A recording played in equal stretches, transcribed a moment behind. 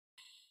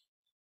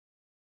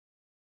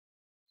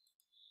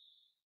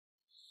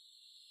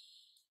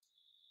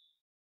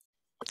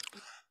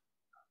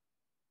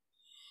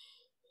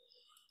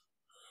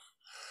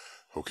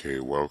Okay,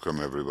 welcome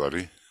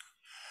everybody.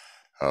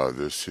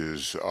 This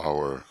is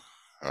our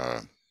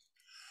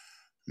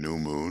new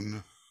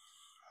moon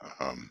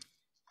um,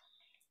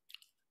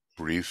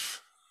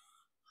 brief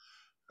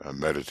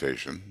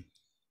meditation.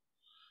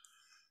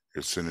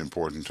 It's an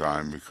important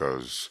time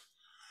because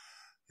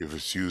if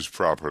it's used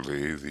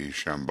properly, the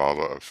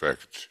Shambhala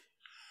effect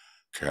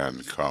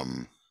can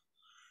come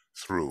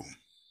through.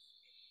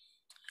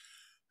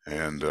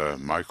 And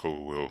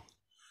Michael will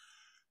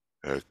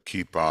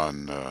keep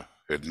on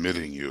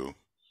admitting you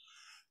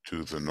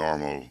to the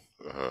normal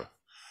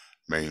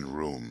main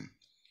room.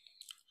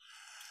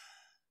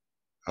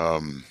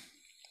 I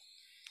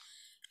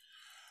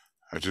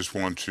just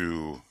want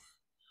to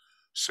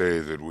say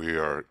that we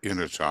are in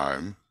a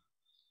time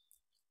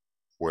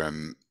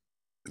when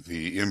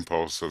the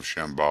impulse of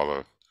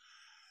Shambhala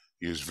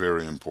is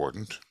very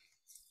important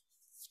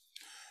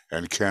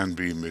and can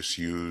be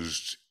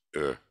misused,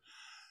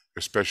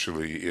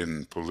 especially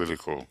in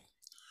political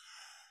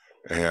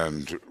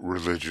and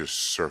religious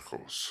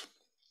circles.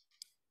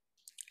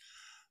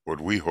 What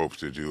we hope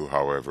to do,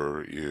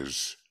 however,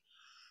 is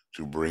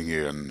to bring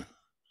in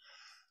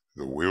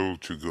the will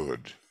to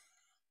good,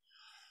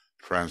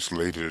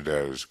 translated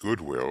as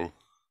goodwill,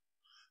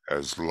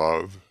 as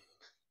love,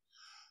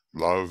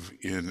 love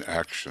in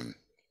action.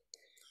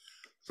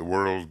 The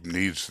world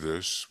needs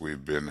this.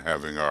 We've been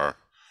having our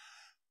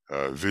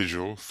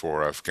vigil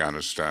for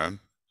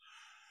Afghanistan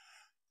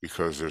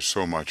because there's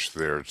so much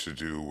there to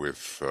do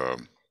with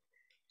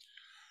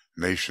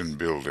nation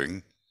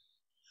building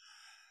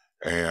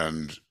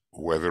and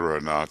whether or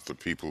not the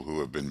people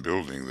who have been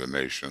building the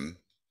nation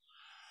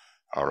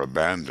are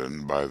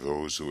abandoned by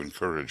those who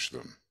encourage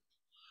them.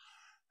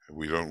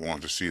 We don't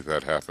want to see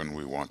that happen.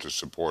 We want to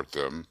support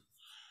them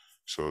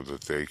so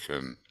that they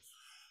can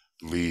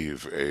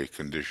leave a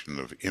condition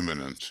of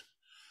imminent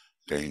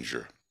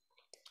danger.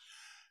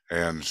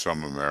 And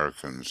some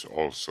Americans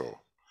also,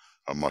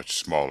 a much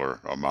smaller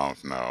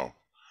amount now,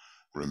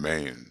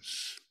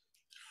 remains.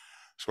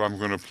 So I'm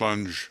going to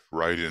plunge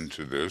right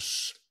into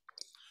this.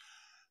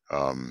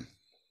 And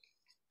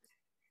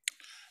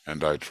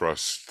I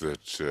trust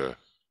that,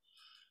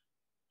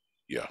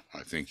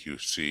 I think you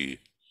see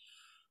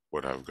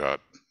what I've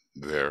got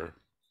there.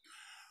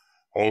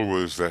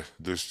 Always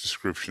this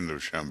description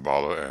of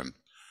Shambhala, and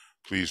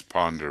please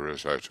ponder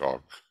as I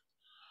talk.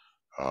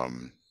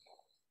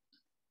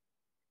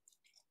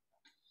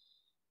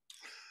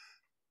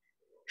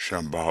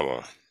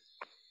 Shambhala,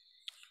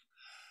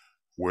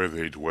 where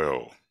they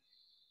dwell,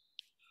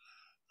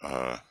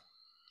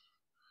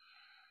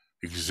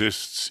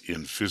 exists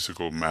in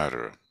physical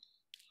matter,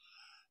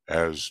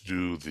 as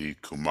do the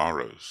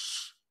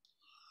Kumaras,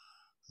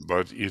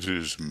 but it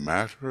is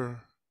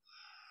matter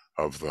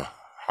of the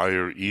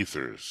higher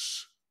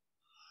ethers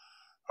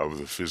of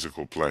the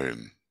physical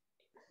plane.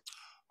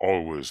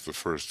 Always the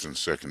first and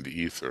second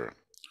ether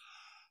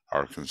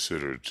are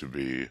considered to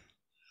be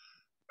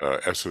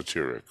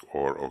esoteric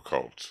or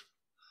occult,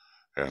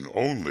 and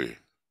only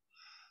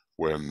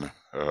when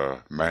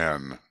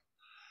man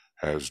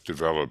has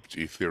developed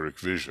etheric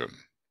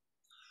vision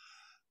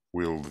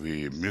will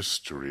the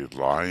mystery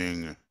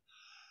lying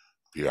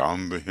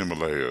beyond the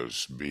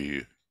Himalayas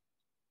be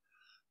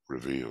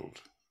revealed.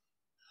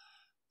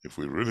 If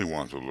we really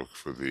want to look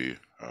for the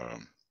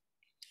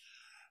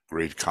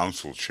great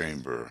council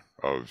chamber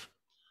of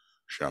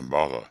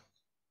Shambhala,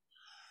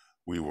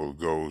 we will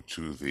go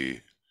to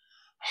the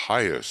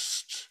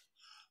highest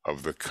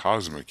of the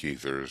cosmic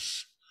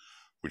ethers,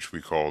 which we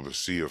call the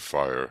Sea of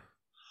Fire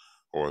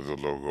or the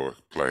Logoic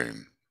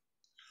Plane.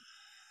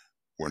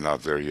 We're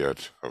not there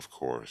yet, of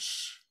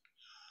course,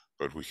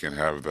 but we can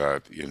have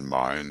that in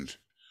mind.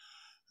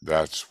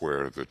 That's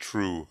where the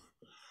true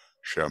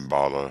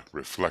Shambhala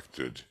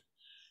reflected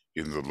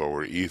in the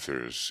lower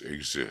ethers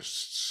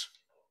exists.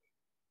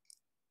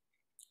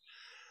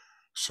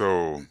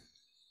 So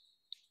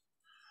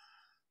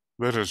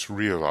let us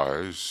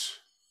realize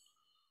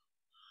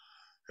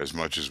as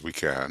much as we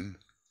can,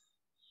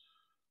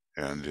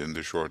 and in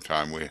the short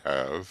time we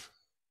have,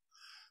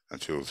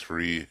 until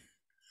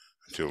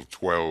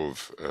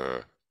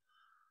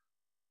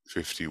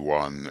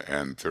 12:51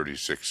 and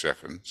 36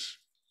 seconds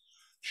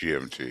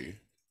GMT,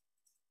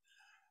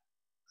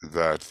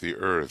 that the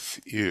Earth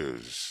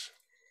is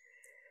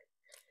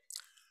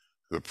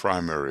the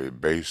primary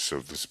base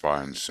of the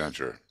spine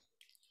center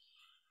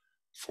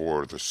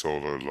for the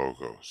solar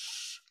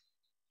logos.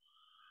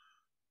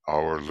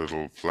 Our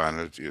little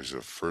planet is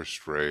a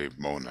first-ray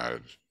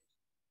monad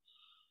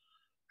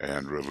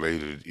and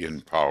related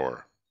in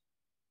power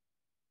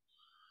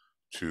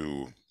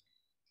to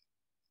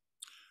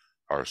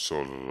our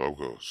solar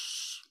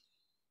logos.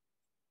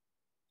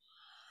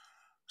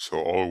 So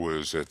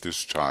always at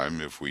this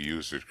time, if we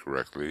use it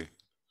correctly,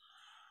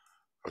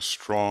 a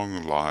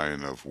strong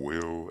line of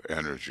will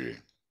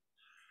energy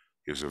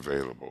is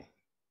available.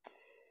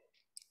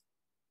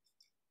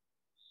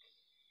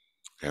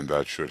 And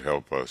that should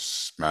help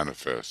us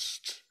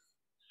manifest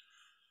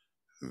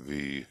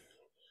the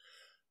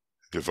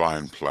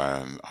divine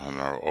plan on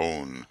our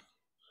own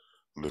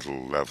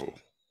little level.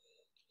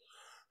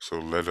 So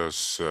let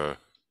us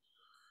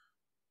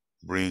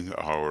bring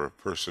our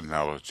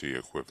personality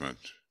equipment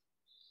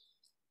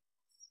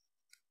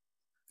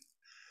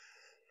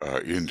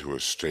into a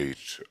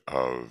state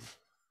of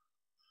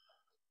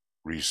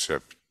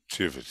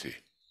receptivity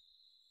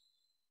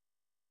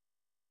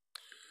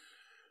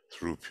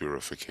through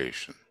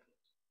purification.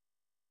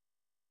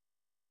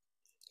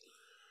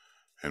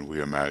 And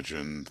we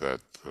imagine that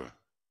the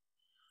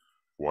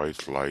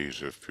white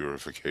light of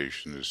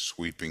purification is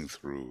sweeping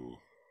through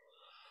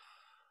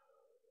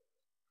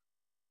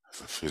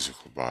the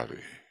physical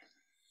body,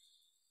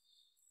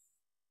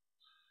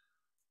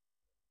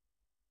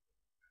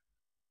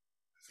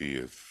 the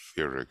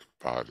etheric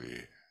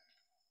body,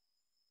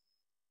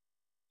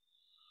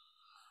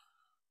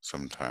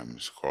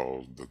 sometimes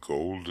called the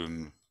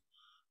golden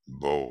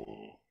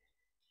bowl,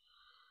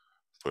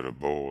 but a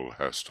bowl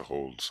has to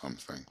hold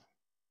something.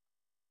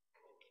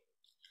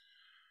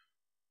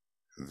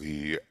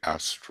 The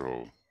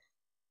astral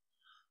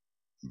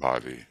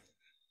body,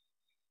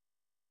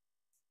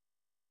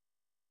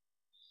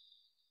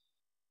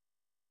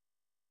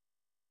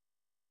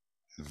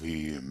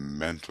 the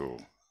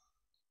mental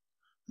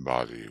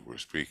body. We're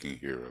speaking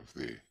here of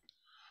the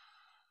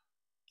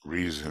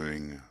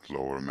reasoning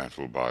lower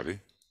mental body,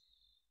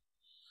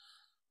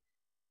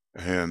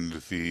 and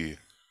the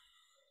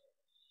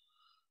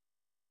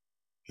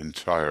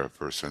entire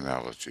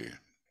personality.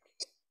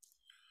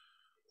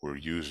 We're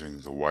using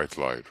the white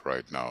light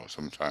right now.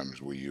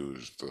 Sometimes we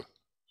use the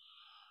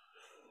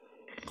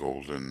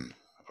golden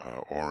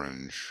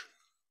orange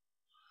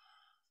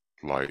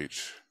light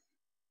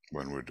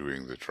when we're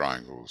doing the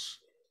triangles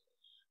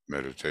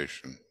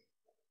meditation.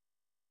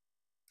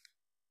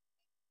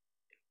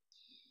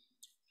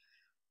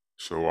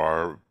 So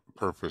our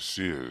purpose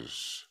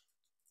is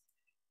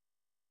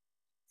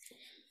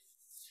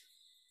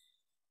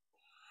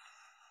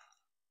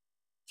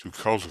to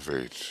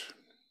cultivate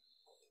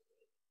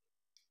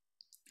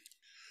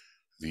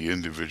the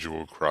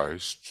individual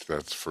Christ.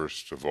 That's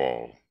first of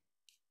all.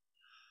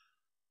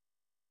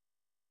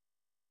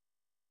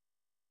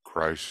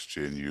 Christ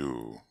in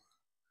you,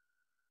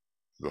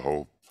 the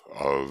hope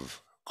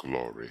of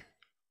glory.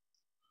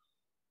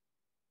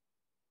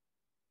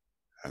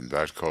 And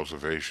that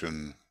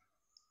cultivation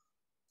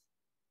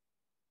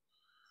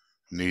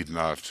need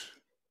not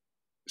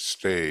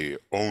stay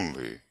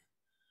only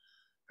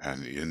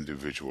an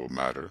individual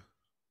matter.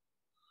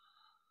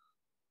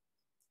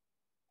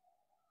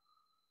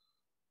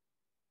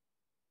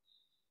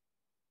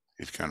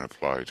 It can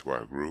apply to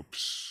our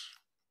groups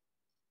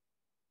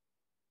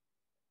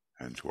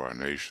and to our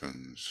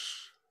nations.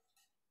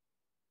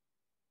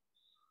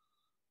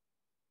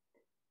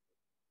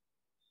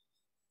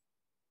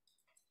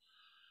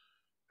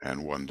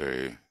 And one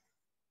day,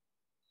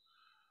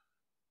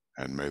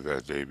 and may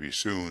that day be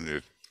soon,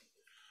 it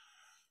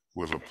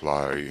will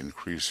apply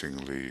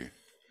increasingly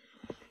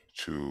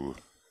to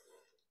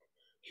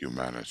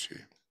humanity.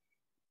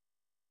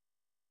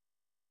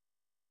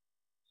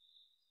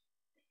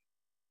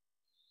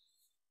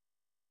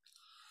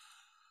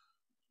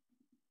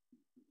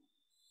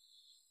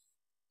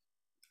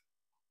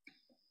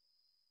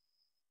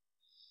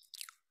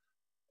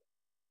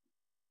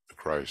 The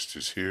Christ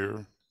is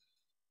here.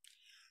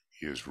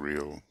 He is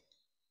real.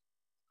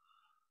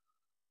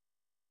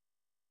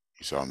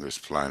 He's on this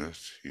planet.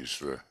 He's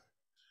the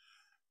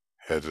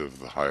head of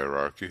the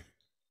hierarchy.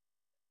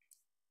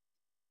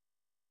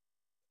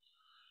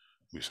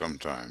 We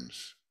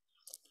sometimes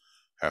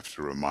have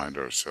to remind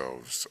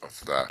ourselves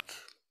of that.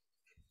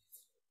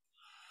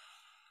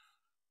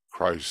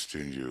 Christ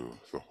in you,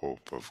 the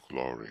hope of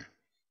glory.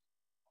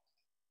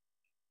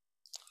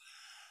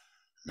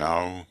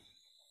 Now,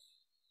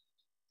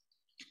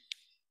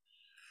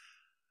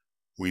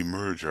 we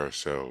merge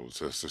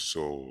ourselves as the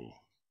soul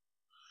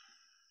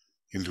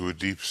into a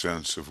deep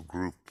sense of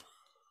group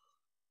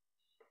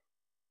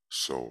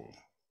soul,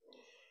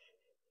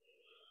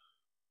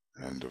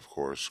 and of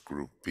course,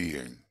 group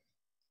being.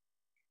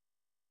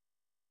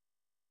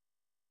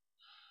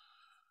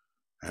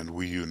 And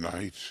we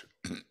unite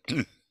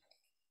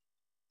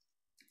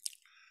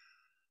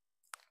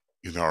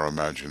in our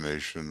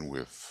imagination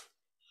with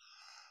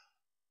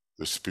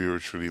the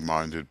spiritually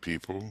minded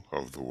people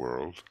of the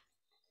world,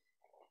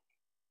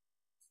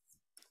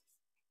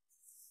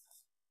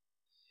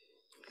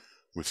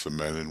 with the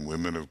men and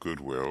women of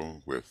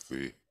goodwill, with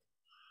the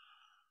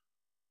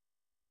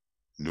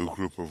new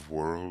group of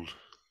world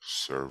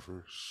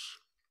servers,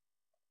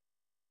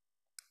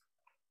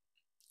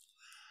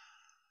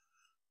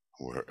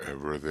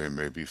 wherever they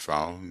may be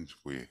found.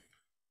 We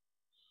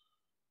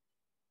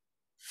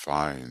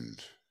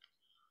find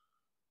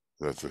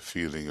that the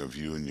feeling of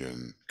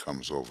union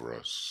comes over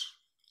us.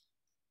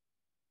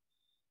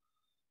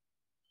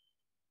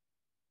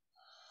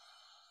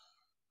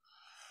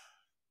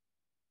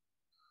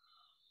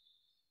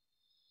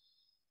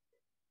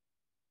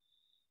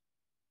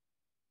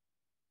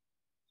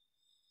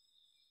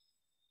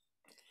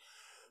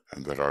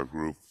 And that our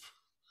group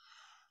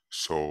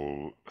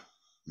soul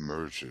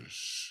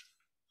merges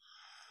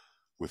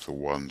with the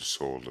one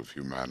soul of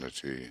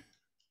humanity,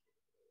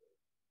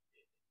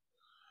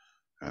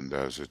 And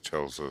as it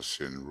tells us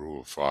in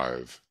Rule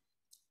 5,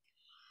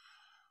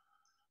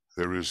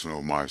 there is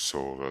no my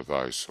soul or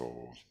thy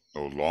soul.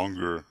 No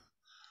longer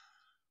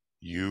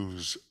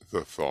use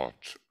the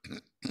thought,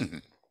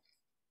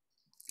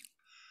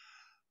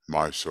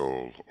 my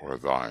soul or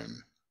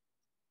thine.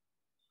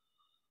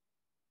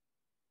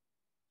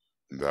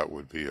 That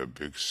would be a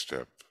big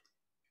step.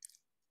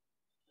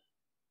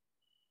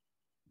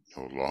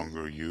 No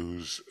longer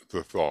use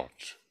the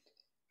thought,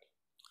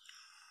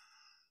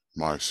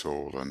 my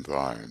soul and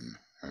thine.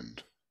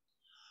 And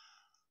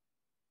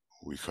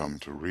we come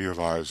to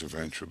realize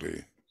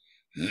eventually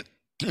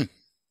the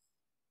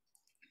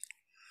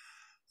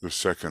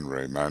second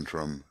ray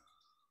mantram,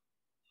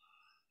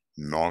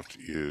 naught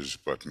is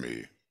but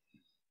me.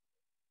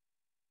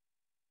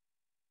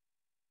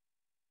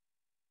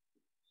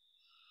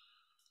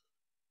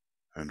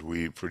 And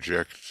we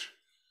project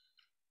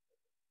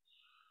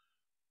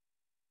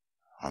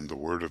on the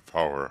word of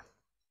power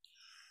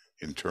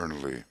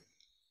internally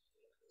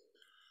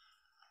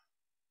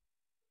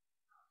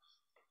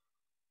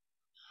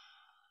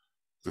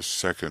the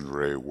second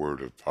ray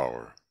word of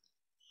power.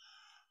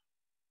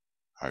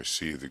 I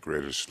see the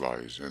greatest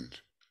light, and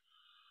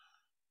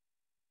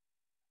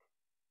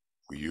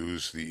we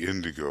use the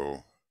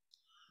indigo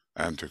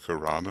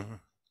antakarana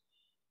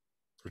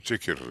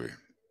particularly.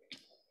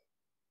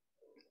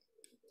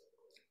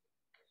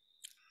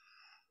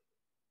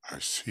 I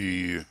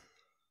see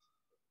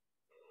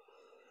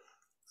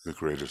the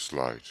greatest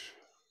light.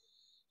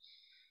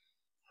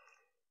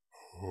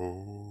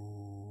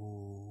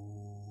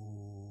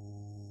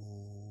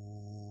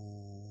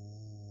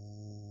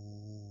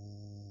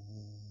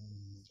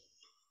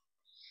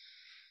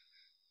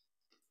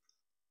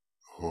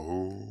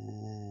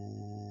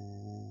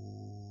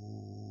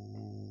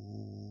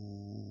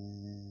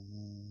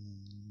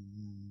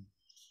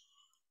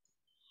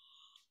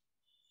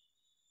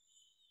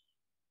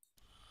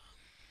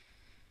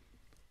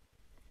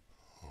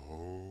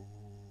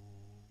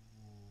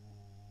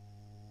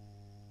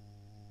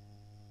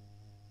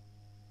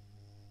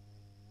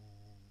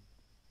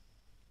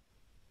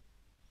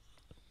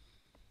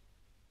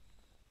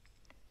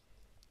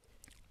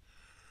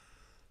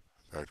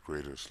 That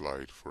greatest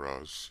light for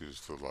us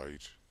is the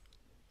light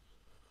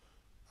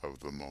of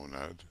the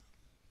monad,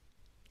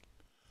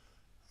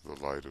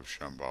 the light of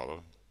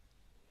Shambhala.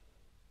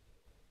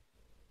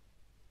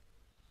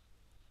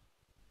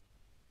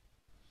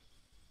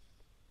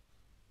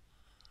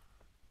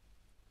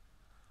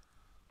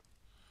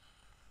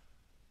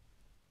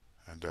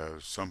 And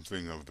as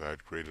something of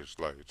that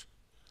greatest light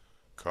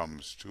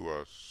comes to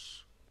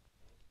us,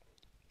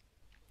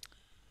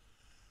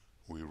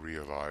 we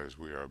realize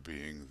we are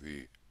being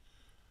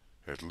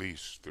at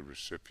least the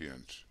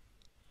recipient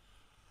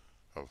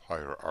of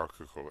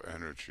hierarchical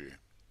energy,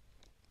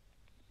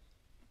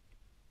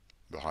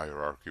 the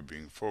hierarchy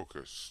being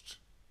focused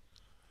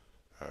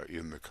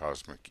in the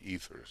cosmic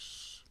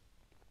ethers.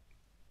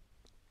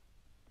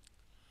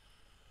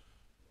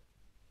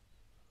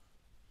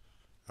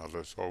 Now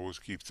let's always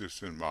keep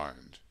this in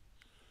mind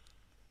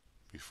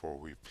before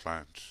we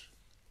plant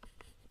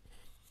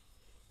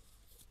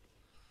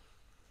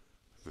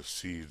the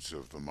seeds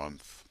of the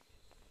month.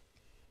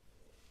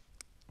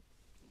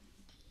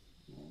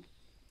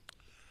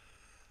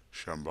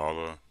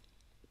 Shambhala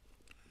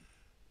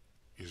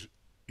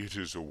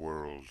is a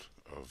world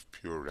of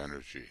pure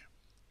energy,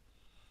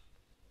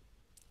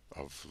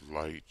 of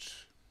light,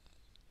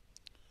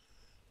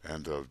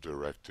 and of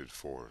directed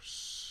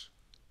force.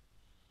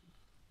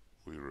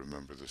 We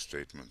remember the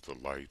statement, the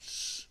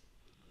lights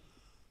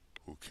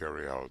who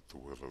carry out the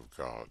will of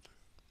God.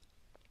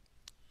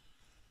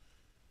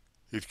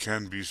 It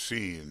can be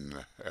seen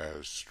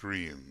as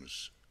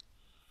streams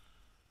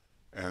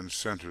and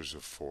centers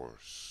of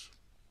force,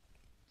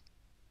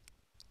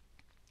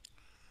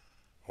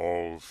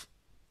 all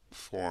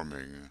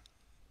forming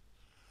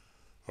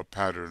a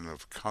pattern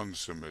of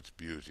consummate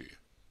beauty,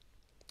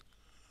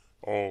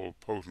 all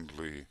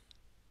potently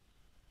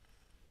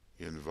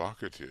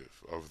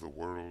invocative of the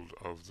world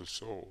of the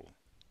soul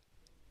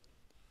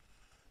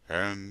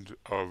and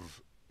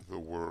of the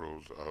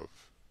world of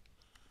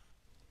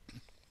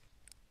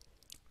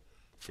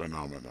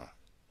phenomena.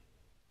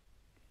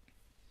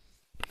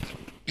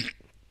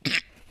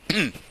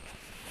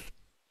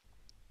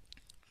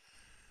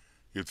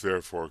 It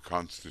therefore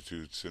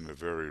constitutes, in a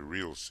very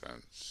real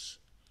sense,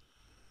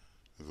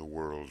 the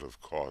world of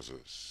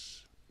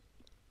causes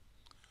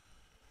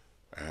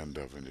and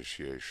of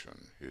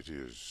initiation. It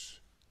is,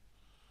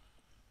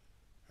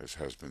 as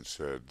has been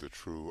said, the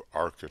true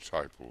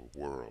archetypal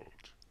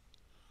world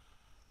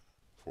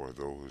for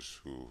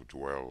those who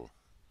dwell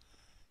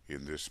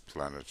in this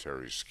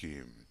planetary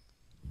scheme.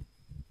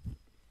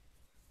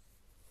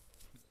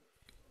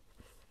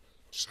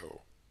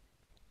 So,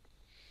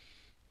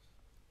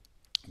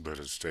 let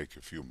us take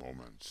a few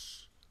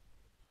moments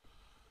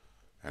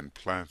and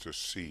plant a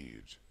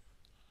seed,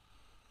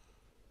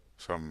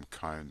 some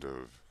kind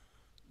of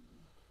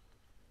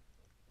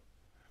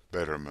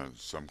betterment,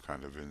 some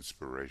kind of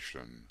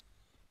inspiration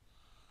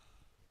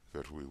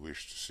that we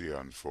wish to see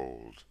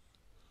unfold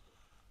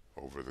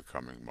over the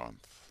coming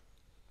month.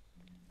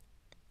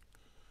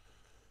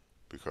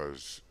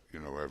 Because,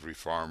 every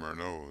farmer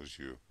knows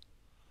you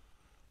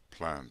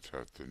plant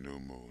at the new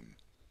moon.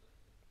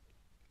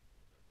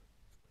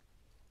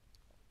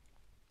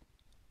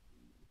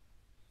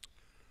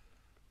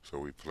 So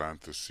we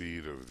plant the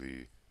seed of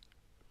the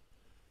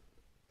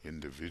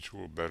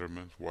individual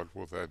betterment. What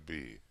will that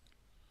be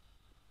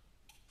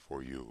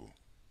for you?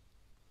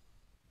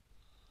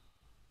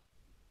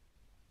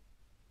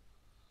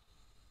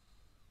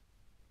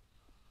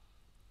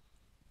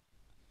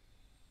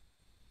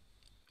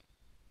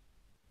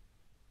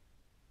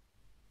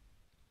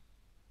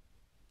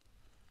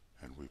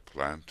 And we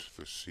plant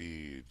the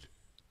seed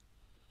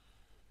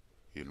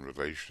in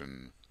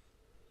relation,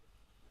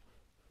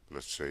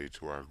 let's say,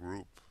 to our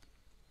group.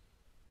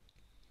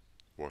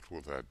 What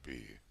will that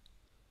be?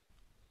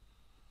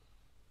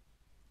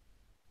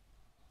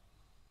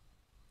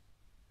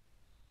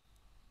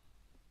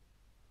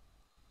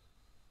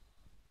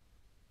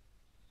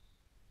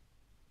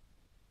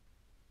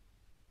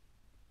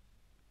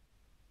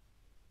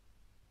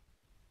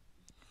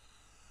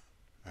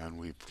 And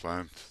we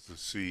plant the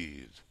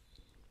seed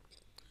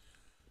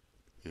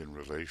in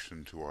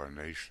relation to our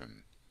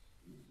nation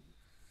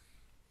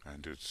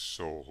and its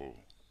soul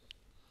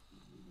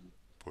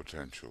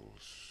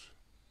potentials.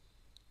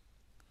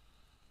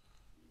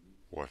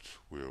 What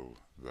will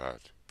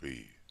that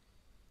be?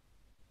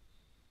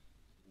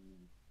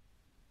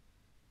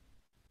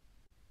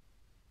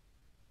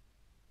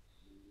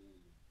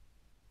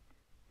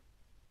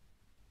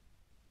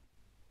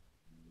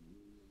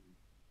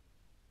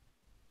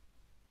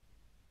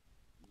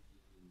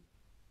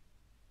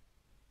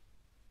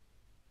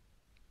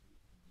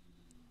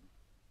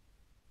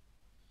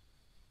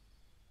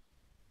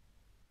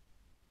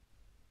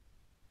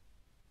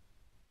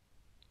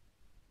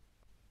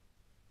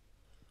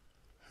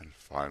 And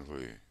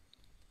finally,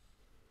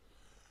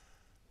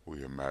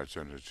 we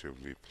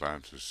imaginatively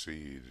plant a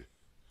seed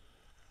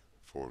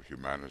for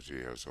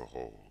humanity as a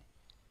whole.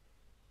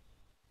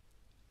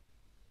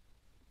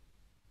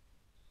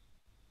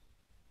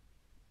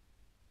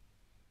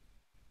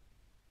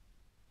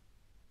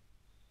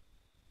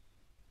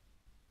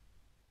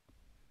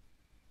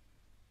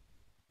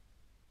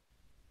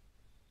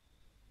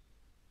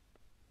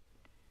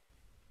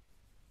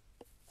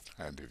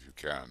 And if you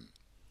can,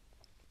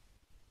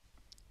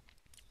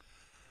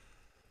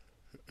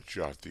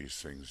 jot these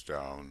things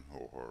down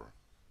or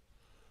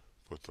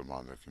put them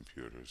on the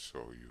computer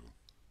so you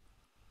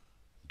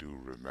do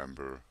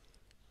remember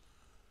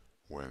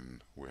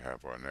when we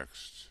have our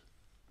next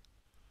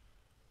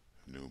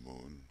new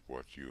moon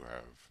what you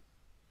have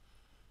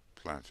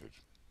planted.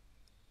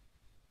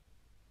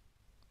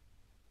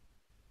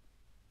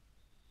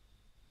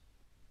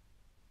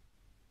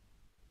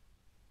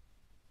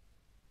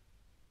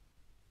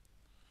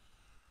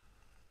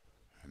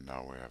 And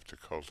now we have to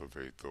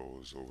cultivate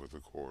those over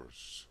the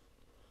course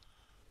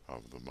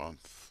of the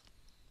month.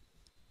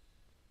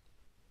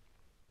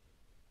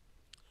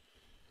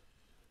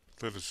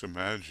 Let us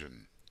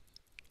imagine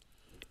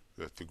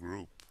that the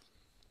group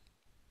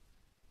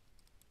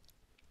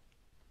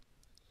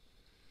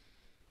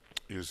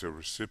is a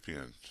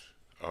recipient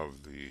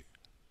of the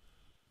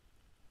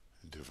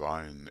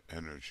divine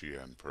energy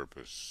and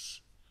purpose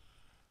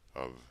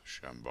of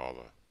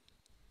Shambhala.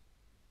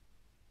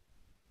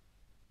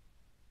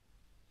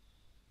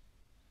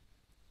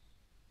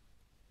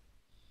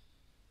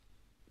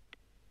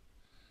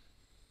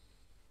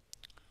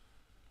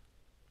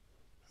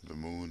 The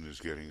moon is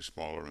getting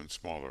smaller and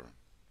smaller.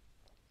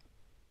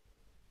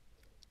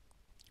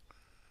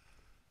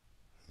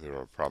 There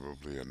are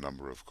probably a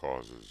number of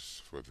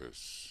causes for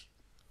this.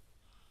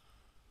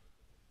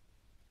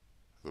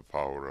 The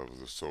power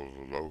of the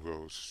solar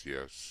logos,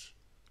 yes,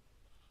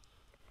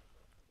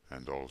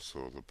 and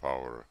also the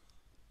power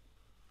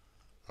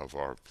of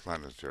our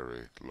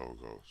planetary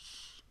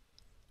logos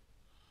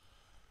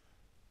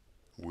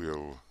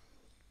will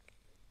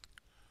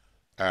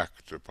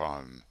act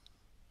upon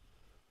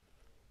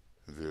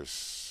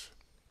this,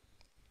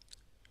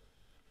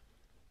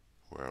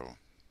 well,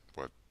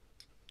 what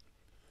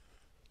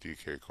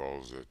DK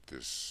calls it,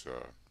 this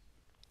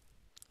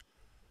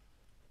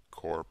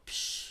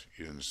corpse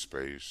in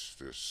space,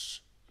 this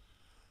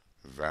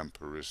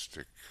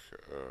vampiristic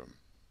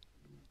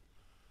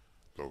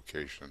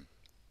location,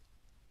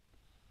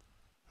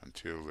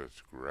 until it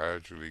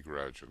gradually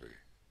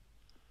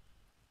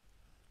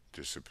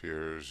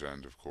disappears,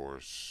 and of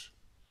course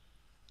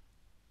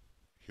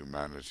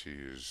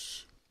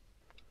humanity's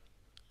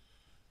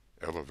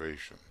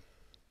elevation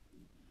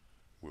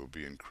will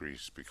be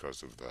increased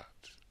because of that.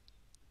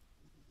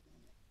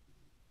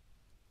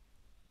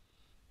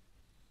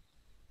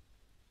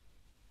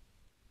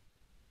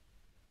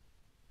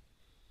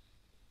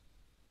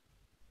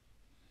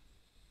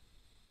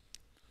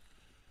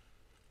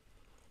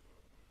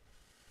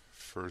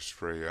 First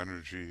ray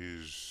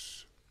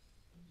energies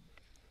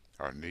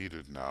are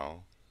needed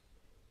now,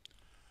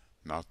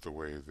 not the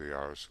way they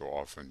are so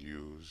often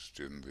used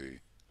in the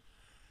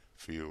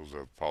field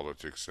of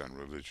politics and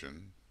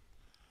religion.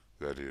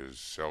 that is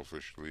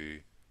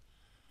selfishly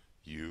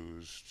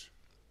used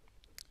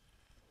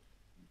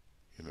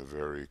in a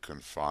very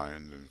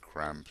confined and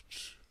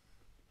cramped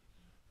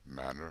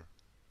manner.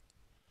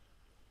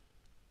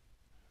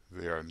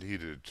 They are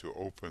needed to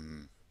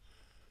open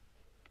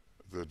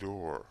the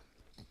door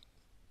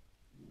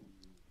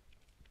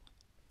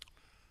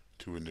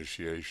to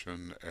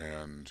initiation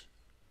and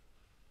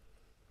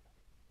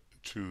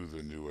to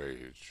the New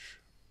Age.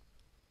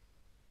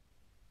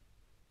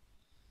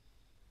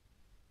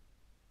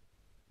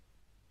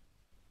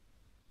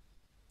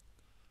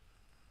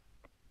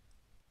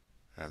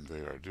 And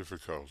they are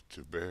difficult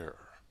to bear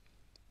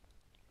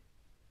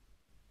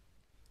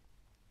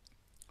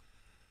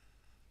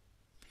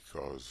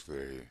because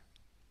they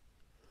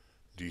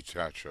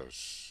detach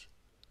us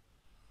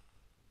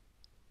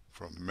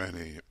from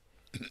many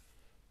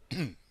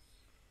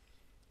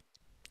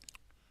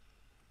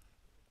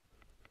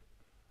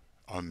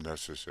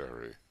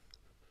unnecessary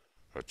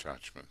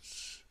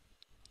attachments.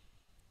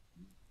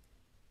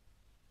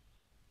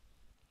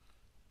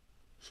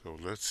 So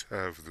let's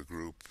have the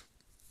group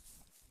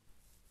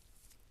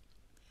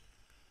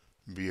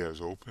be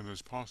as open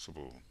as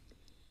possible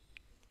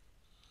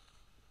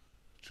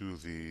to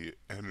the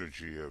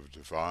energy of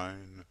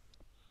divine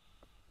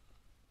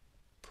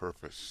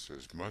purpose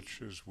as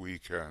much as we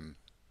can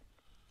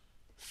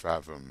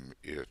fathom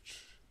it.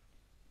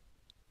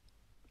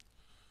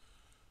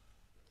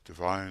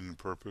 Divine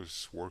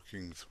purpose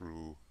working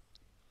through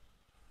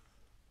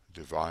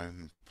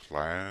divine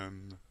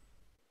plan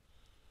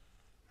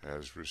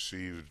as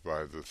received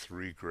by the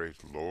three great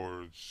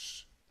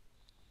lords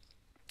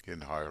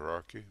in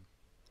hierarchy.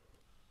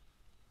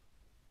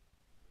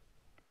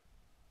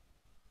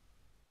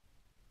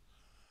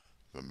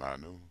 The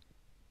Manu,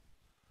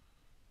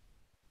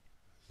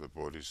 the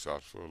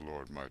Bodhisattva,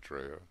 Lord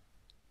Maitreya,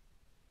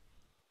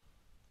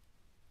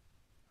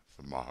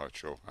 the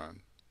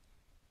Mahachohan,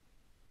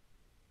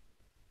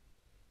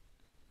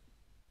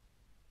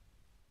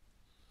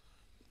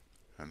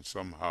 and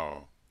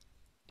somehow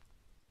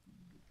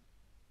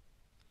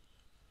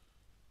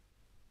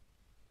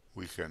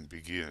we can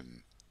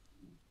begin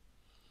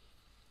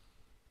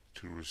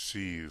to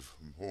receive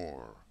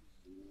more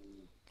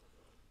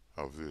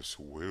of this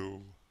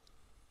will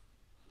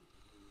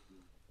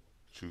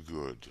to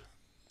good,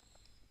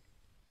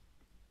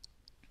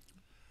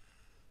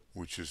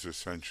 which is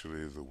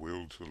essentially the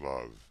will to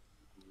love.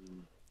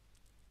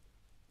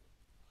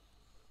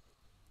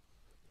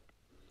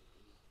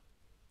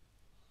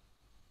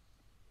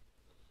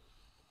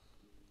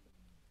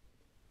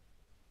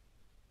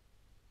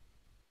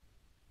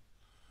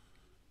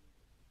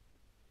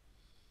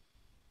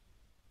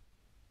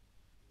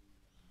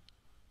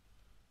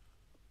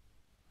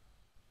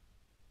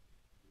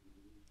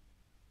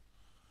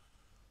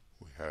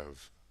 We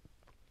have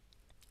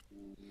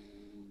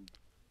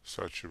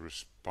such a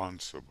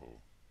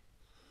responsible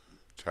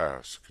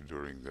task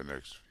during the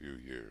next few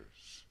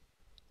years.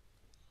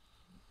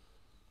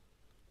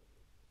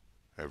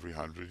 Every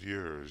 100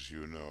 years,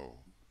 you know,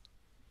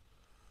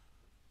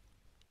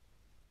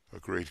 a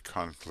great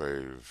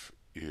conclave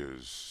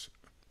is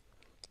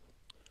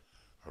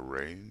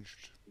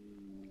arranged.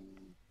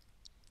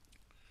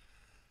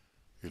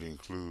 It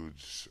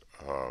includes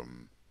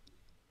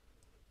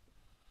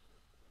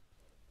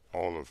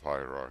all of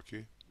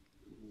hierarchy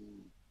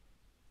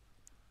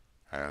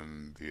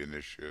and the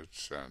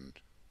initiates and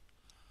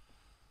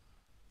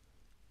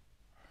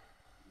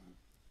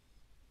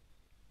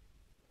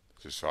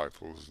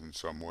disciples in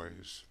some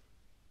ways.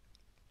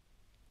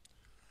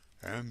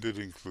 And it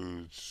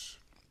includes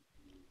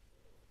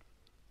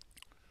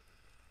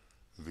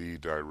the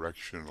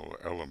directional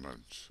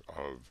element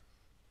of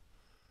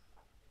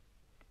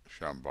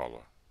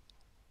Shambhala.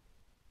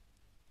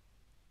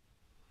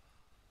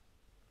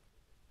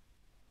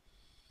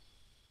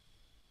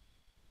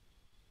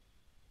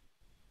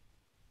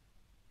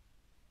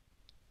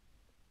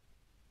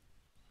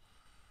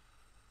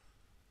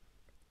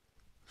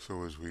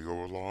 So as we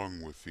go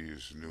along with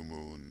these new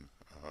moon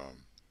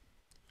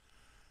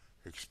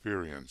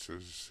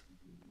experiences,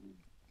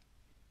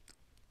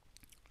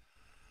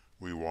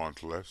 we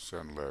want less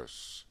and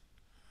less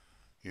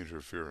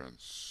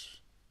interference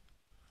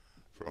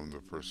from the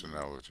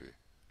personality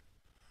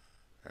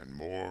and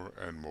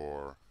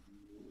more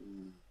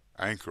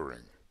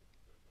anchoring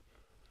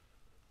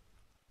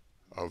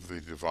of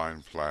the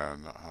divine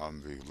plan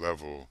on the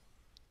level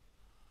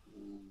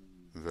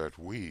that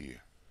we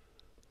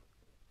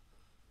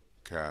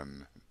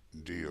can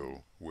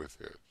deal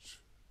with it.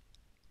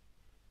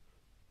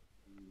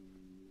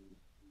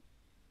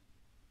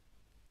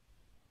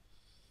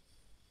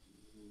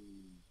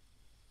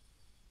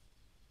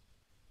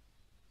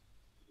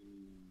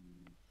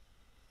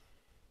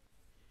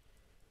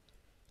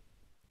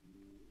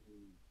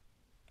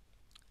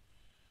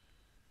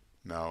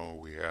 Now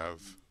we have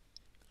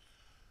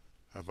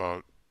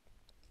about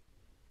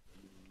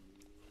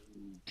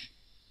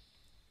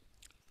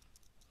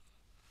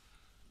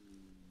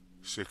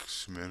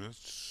 6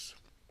 minutes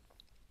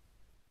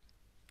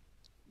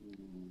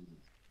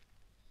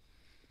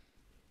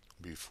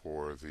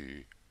before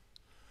the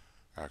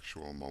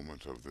actual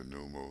moment of the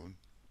new moon,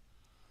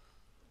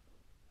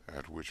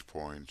 at which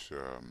point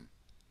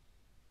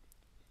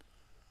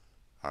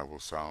I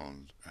will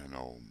sound an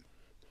Om.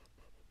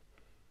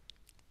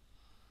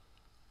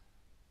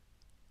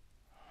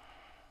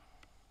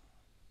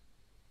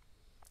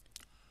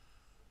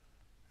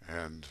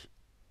 And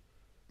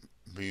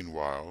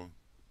meanwhile,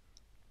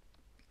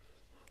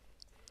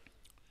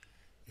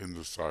 in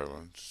the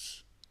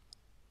silence,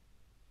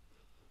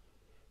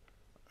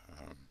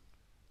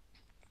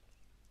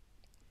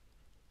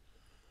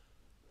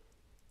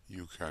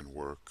 you can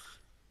work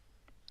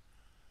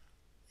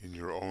in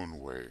your own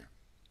way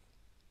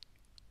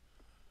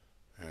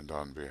and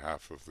on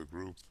behalf of the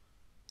group,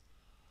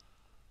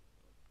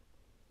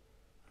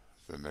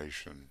 the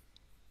nation,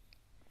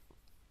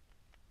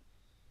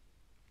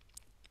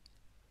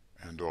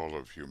 and all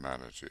of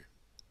humanity.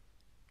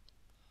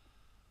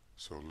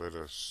 So let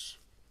us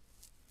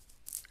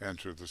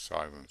enter the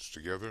silence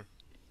together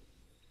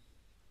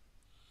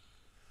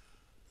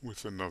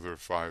with another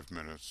 5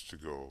 minutes to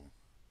go,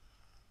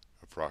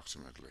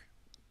 approximately.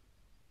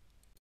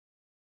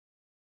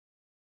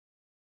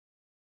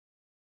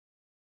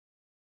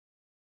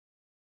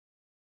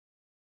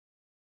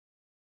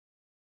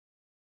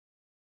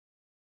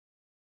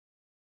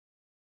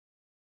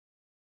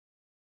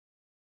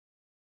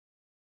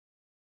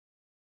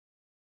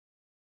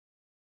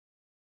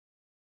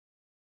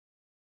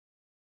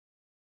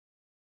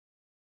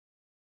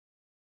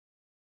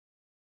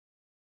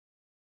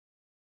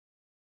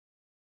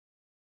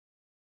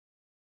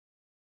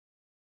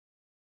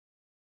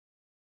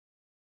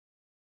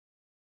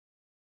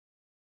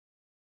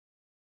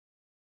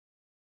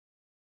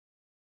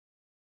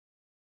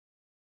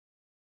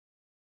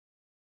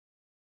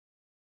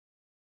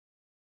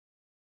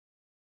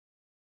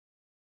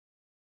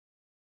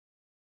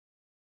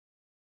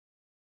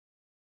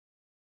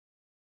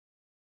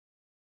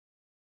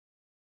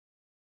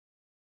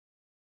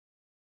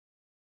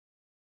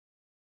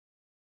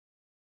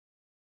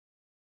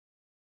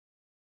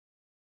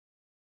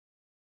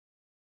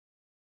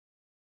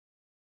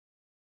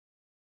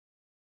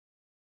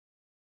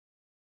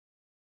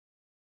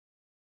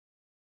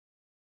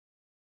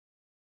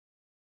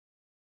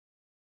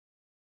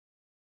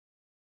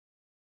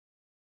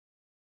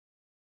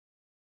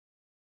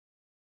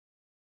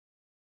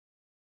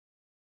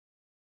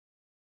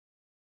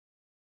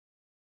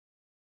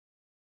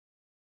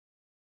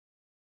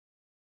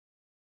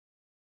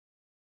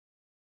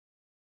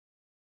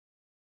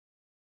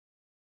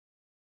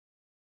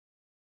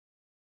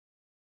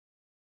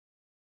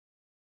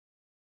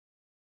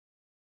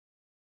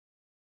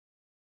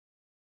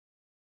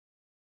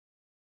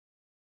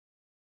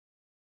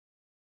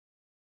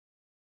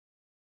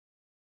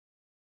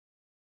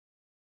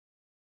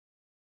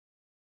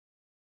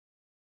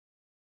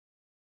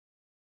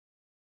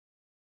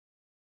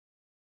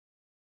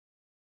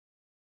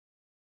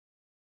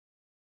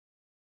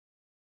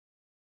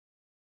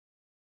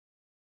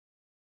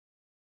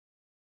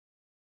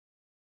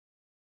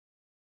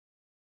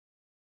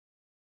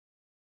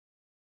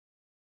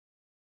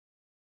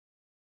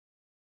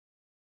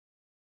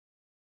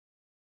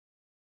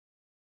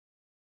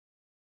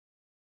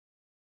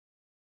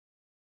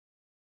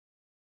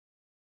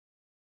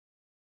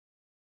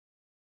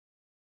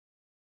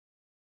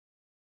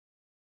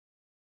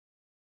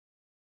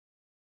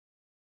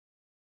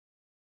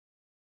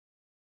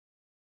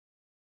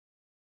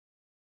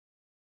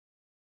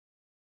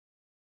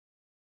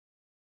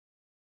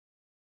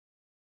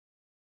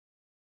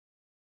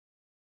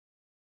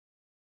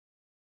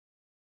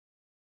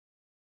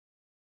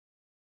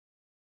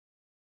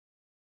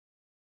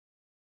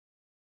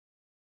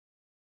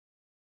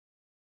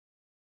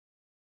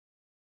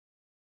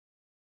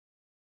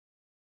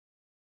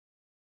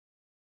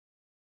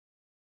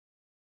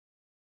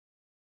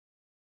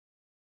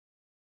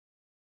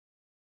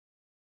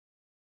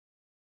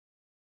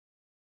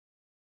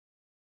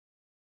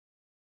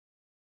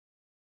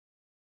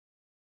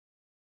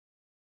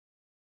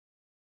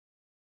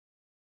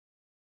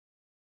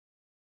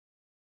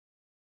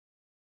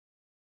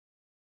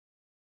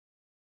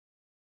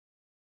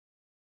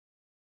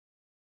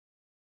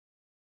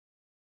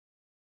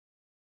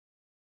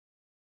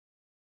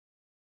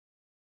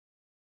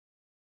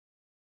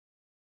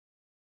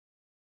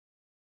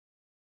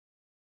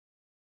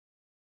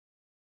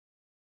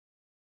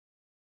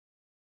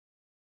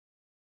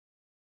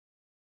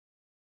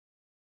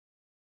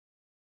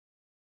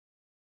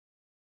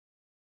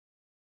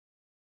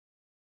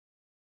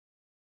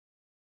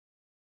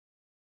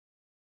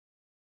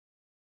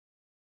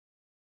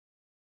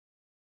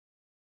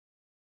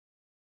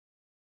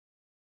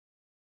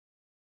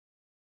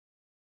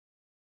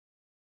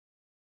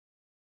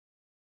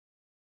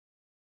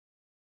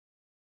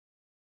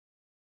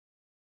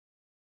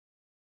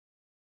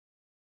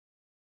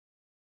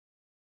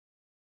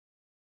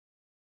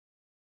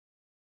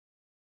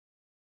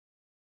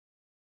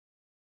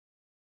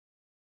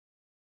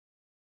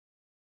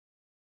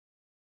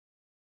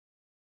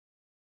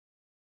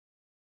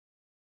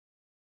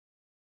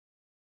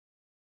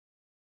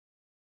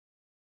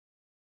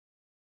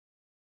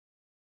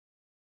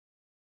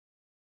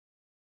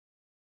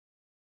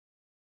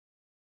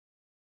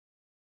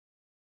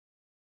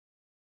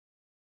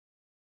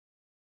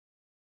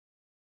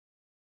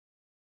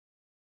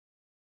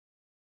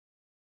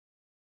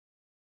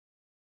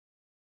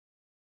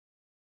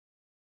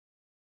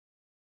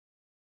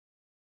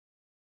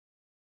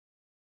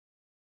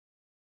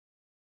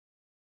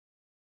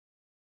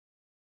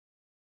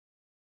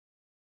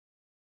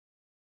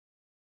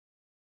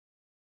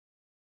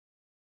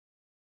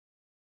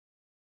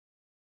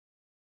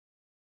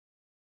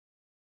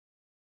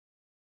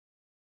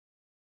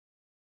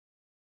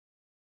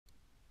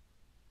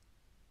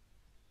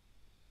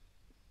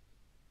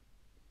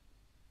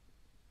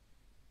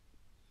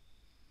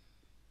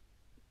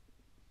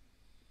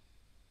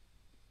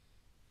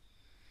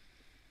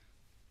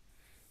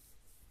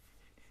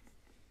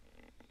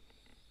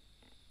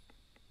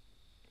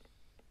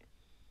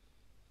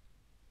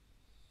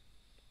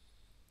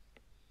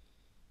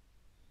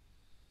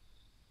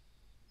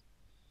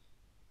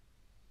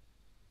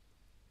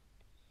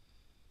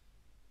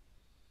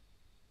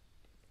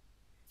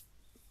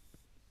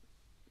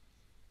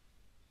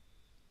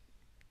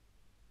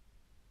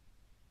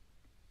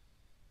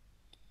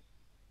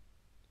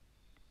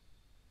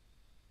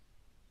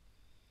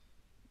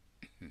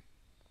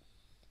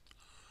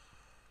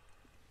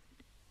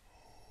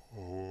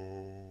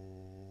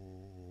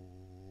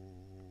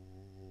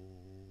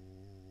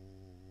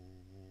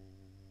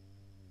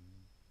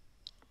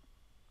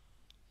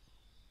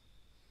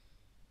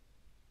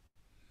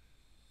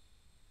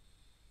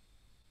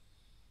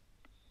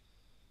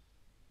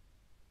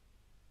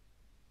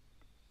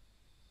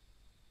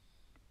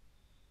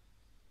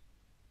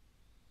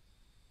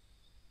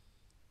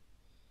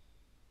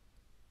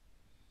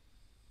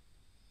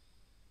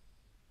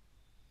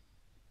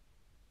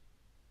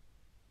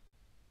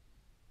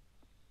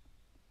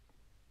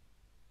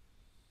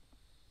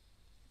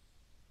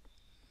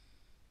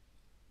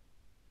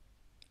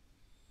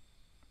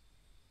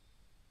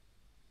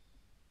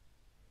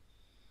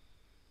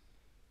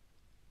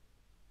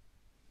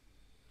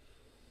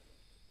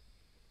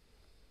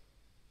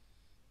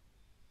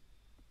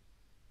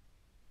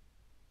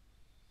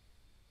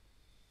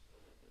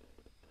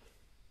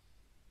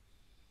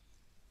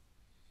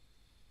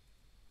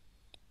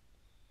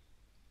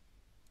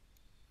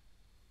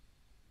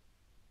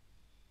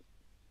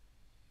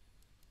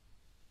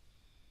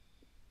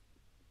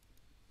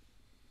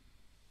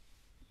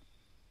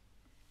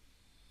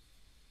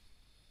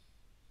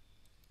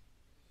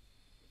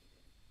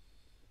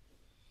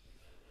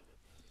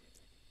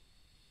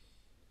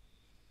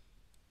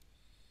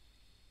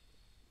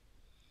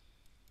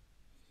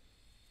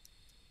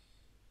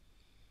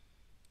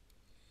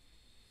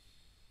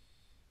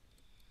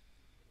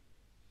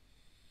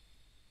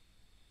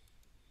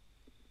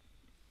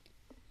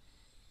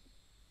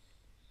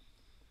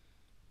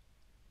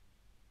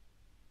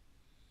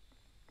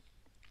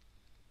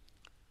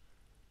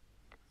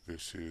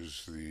 This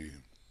is the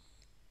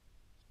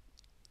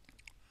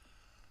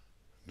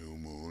new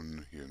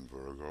moon in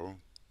Virgo,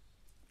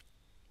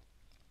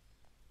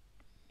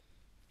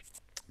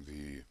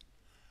 the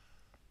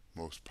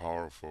most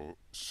powerful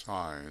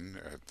sign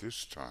at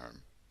this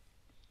time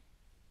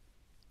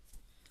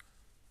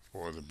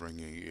for the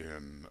bringing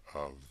in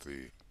of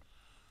the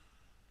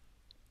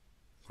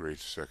great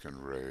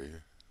second ray,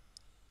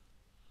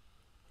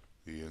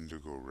 the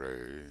indigo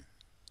ray,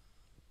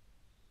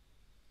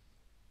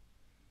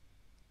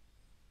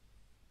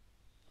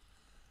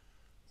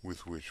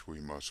 with which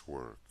we must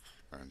work.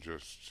 And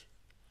just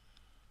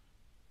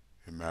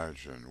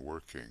imagine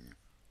working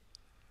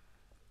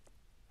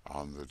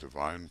on the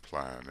divine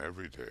plan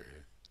every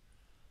day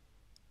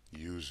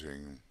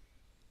using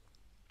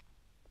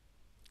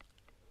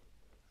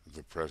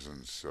the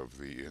presence of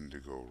the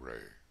indigo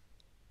ray.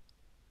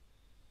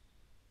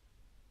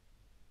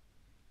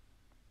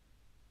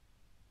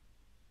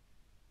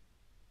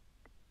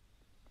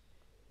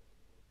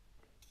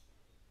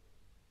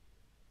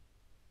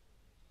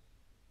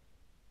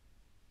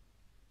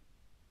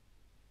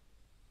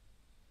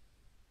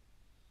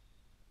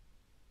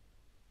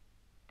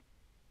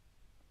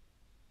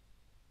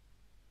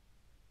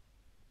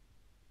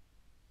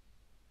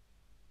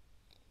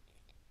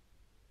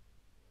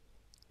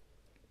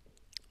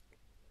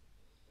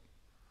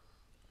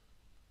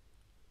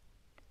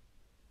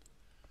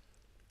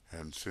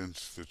 And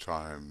since the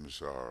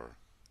times are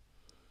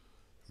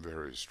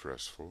very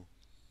stressful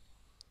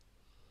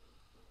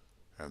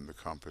and the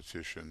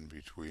competition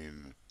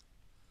between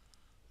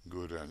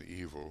good and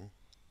evil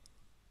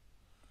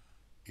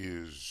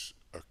is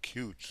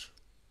acute,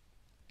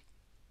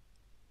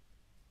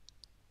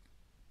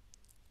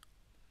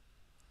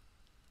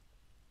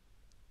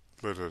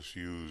 let us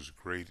use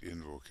great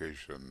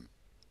invocation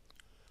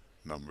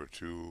number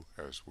 2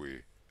 as we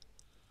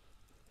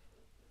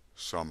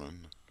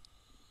summon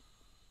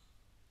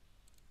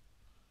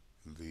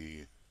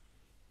the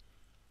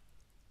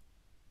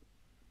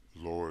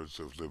Lords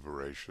of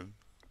Liberation,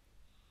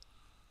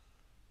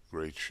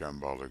 great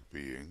shambolic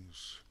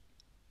beings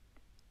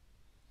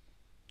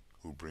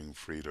who bring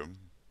freedom,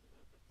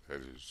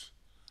 that is,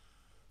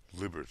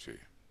 liberty,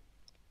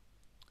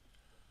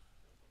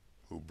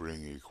 who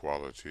bring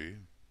equality,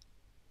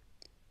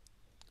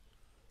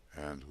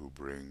 and who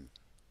bring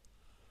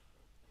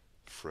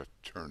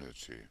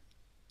fraternity.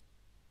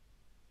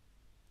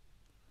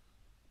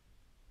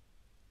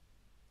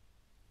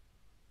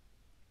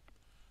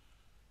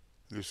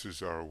 This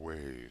is our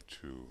way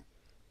to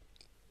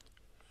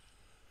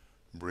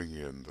bring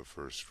in the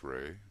first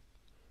ray,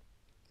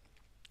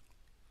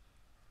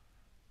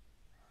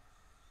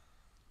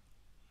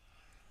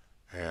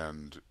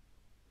 and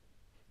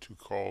to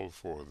call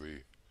for the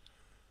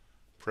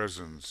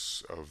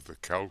presence of the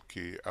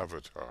Kalki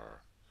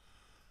avatar,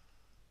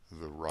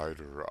 the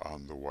rider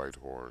on the white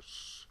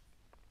horse,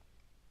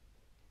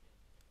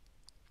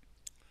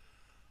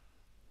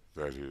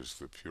 that is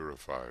the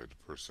purified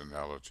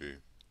personality.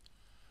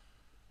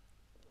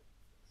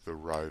 The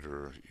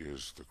rider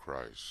is the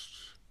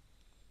Christ,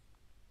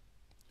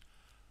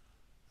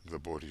 the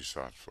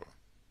Bodhisattva.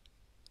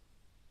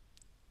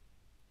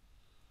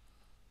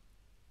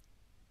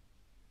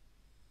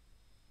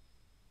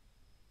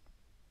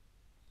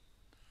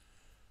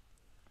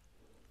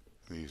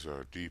 These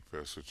are deep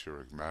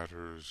esoteric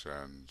matters,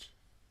 and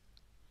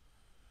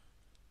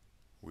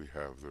we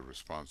have the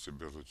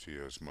responsibility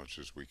as much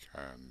as we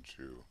can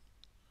to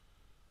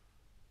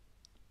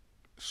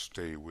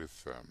stay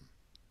with them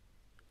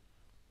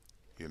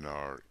in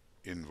our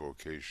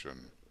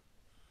invocation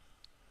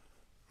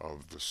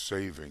of the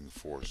saving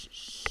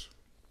forces.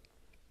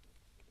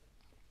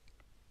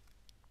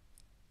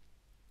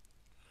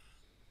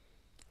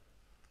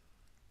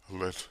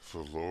 Let the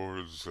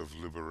Lords of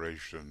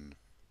Liberation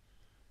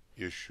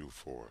issue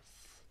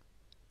forth.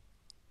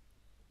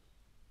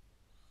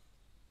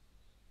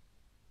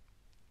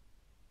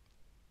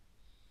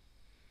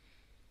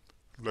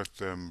 Let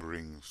them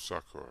bring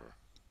succor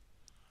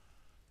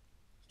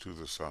to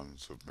the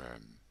sons of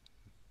men.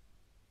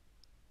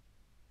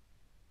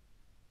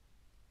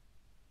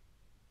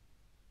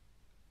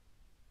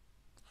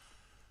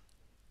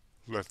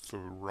 Let the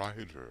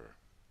rider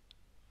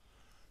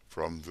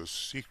from the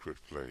secret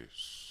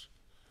place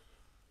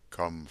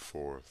come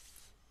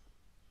forth,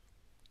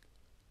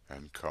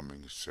 and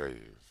coming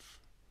save.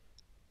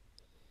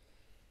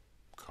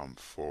 Come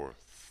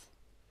forth,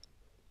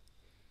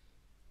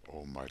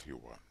 Almighty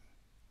One.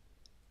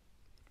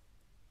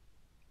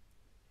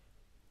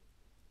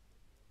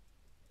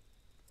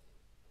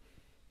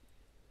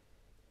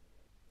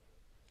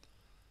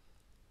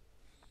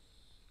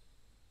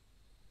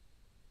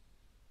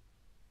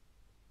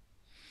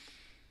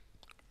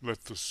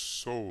 Let the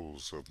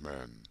souls of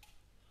men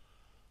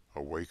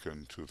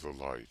awaken to the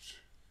light,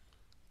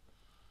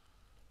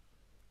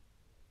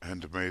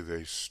 and may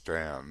they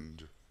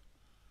stand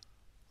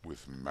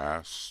with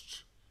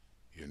massed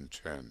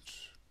intent,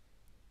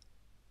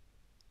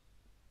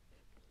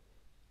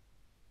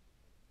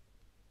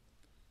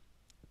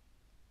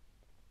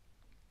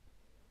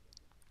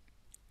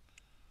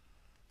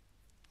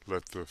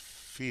 Let the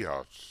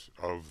fiat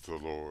of the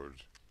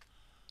Lord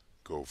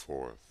go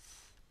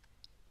forth.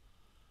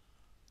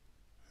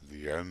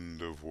 The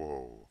end of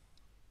woe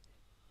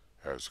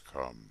has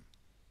come.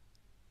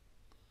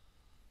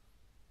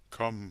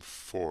 Come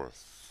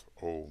forth,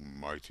 O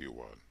Mighty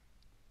One.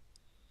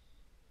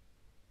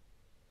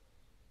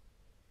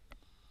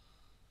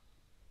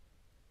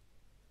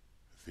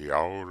 The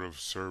hour of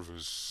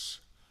service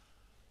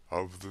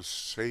of the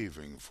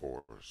saving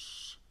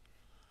force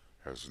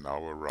has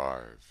now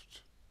arrived.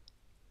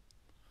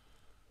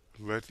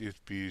 Let it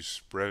be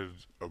spread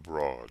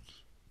abroad,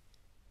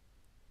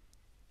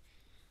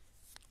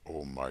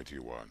 O Mighty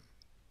One.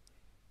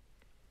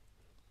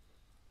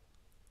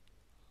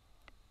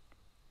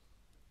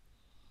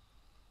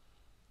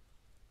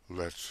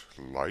 Let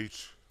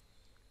light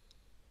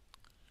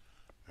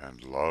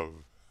and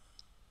love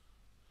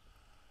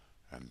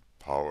and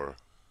power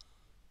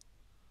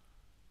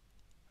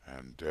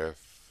and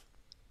death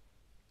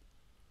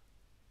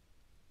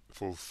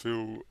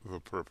fulfill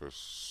the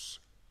purpose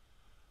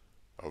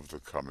of the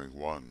coming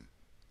one.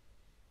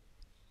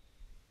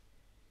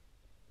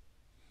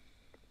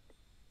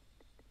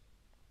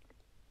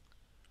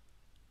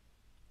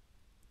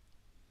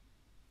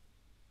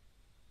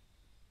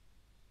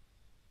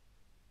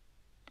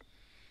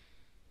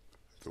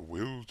 The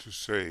will to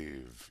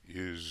save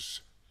is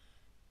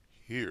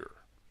here.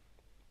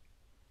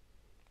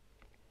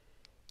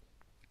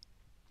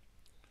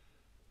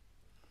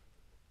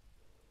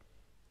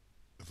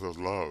 The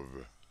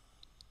love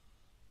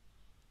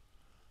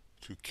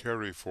to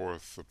carry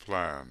forth the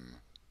plan,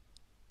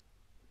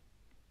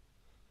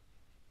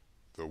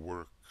 the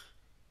work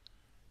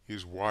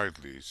is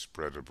widely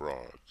spread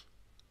abroad.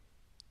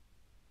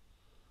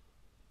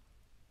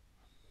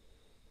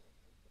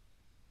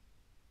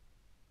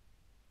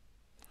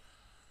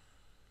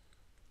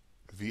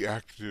 The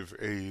active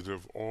aid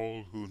of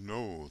all who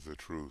know the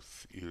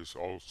truth is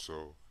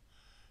also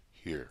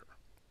here.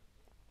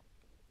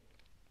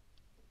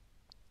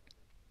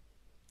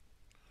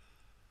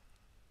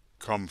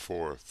 Come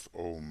forth,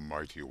 O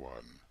Mighty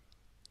One,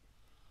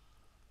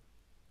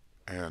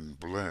 and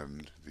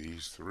blend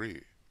these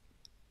three.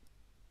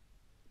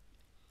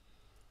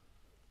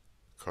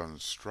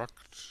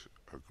 Construct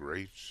a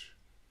great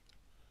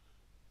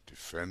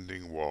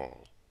defending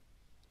wall.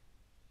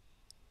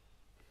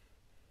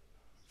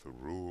 The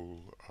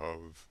rule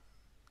of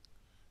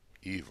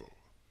evil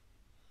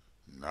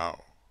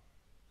now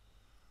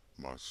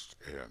must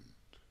end.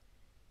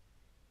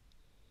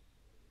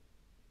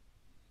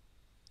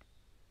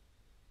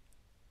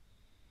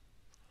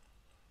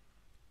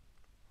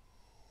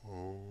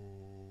 Oh.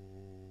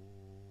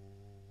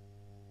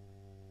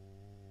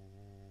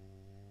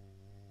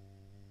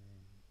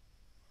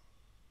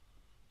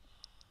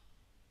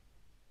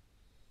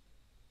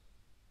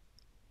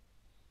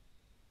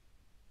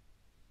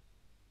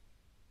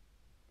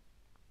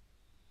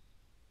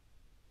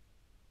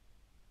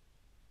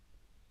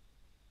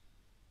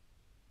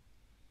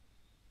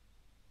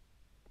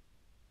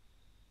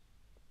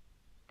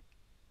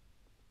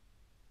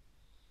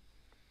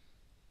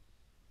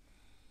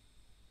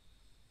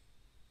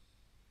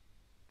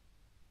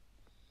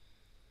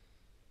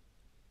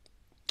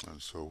 And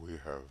so we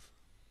have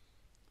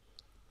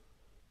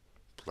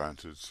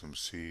planted some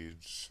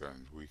seeds,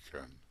 and we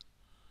can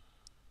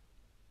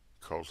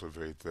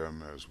cultivate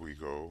them as we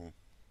go,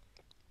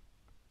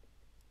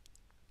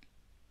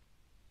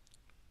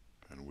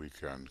 and we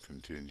can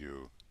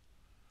continue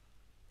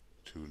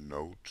to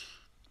note,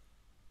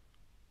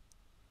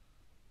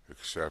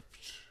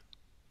 accept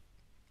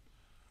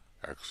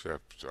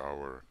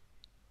our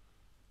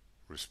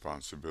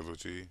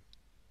responsibility.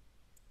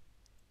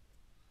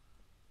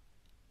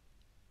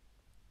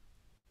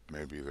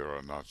 Maybe there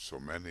are not so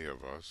many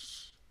of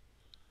us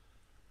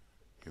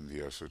in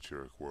the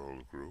esoteric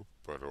world group,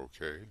 but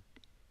okay,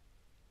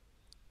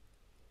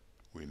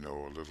 we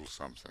know a little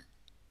something.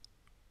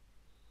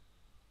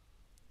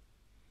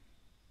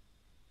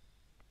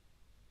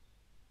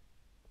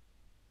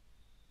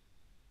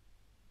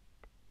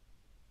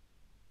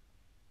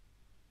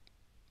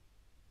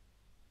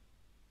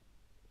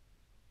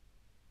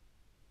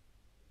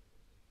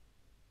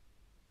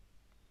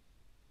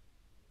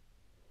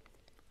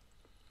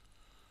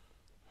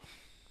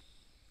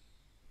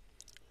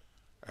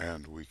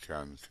 And we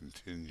can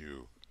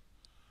continue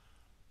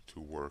to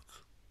work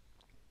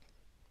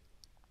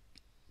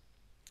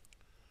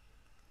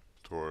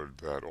toward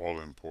that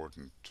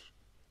all-important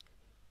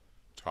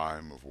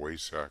time of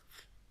Wesak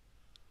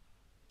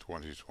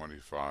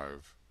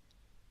 2025,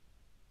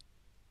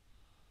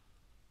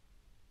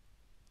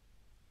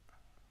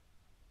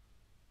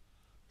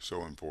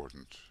 so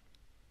important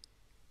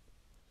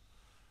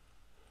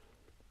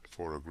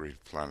for a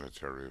great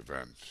planetary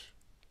event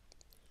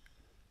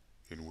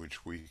in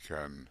which we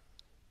can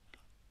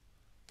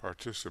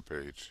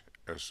participate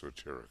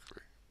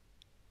esoterically.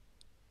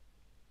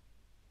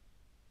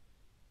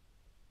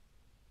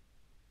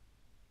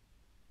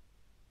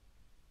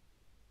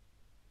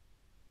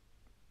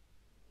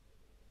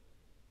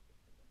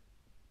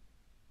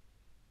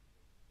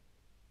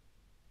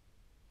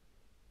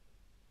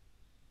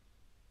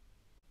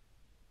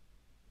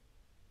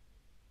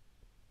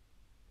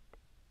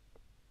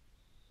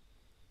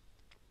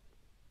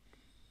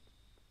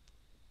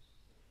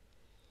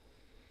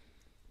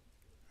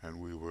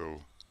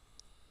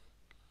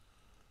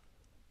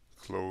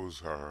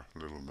 close our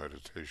little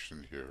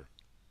meditation here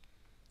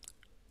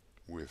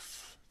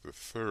with the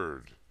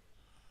third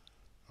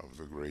of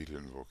the great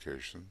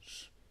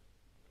invocations,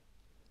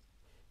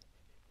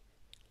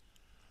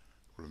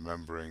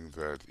 remembering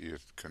that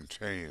it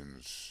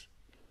contains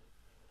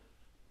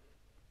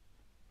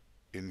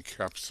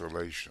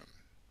encapsulation,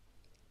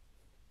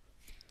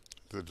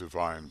 the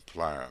divine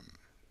plan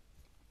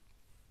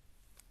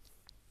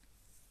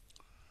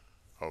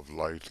of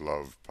light,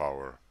 love,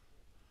 power,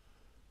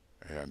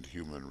 and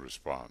human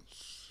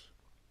response.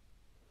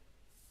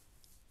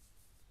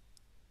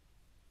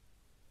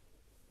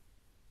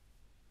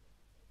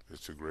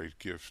 It's a great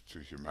gift to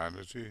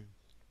humanity,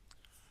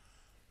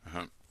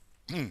 and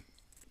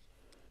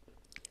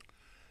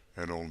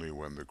only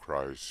when the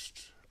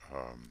Christ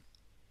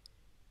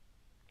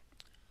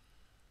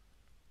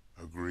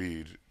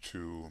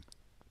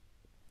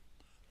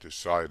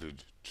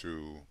decided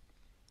to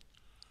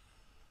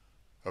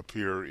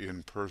appear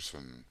in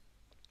person,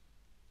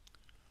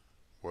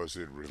 was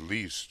it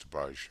released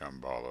by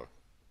Shambhala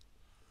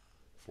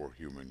for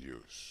human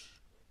use.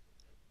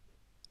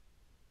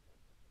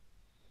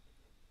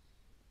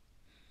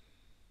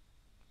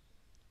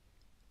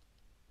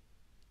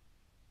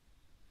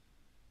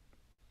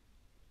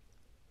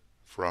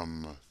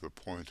 From the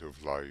point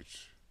of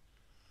light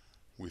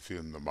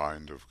within the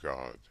mind of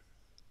God,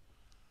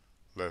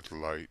 let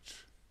light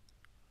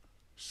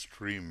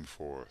stream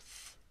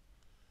forth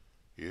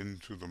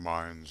into the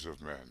minds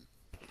of men.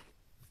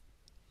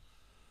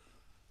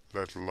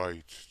 Let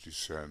light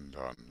descend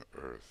on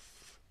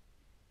earth.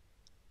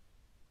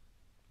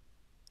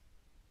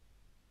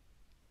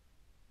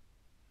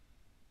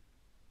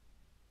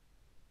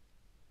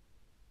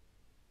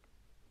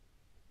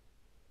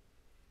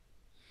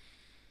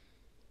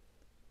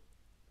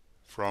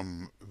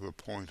 From the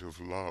point of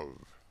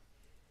love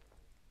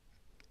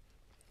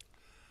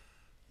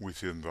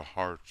within the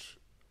heart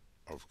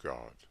of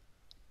God,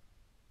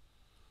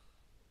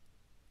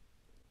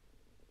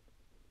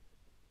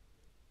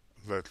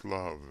 let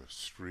love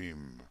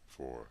stream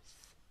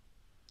forth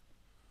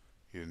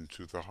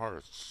into the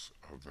hearts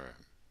of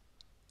men.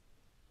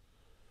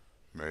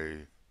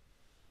 May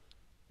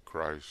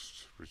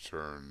Christ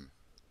return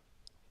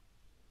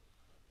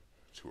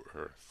to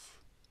earth.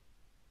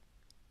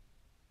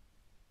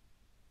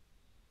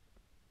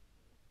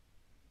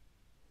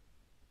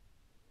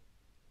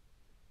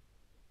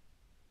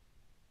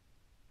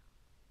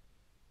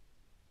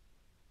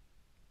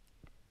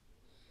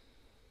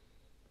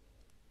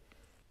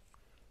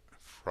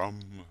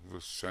 From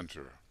the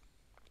center,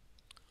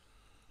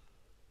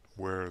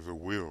 where the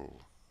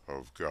will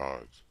of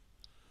God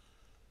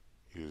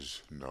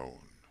is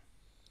known,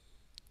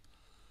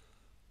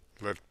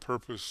 let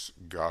purpose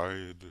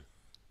guide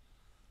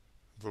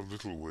the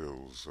little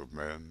wills of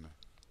men,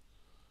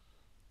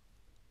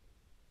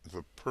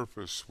 the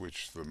purpose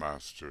which the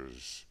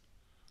masters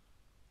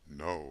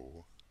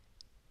know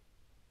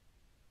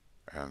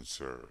and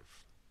serve.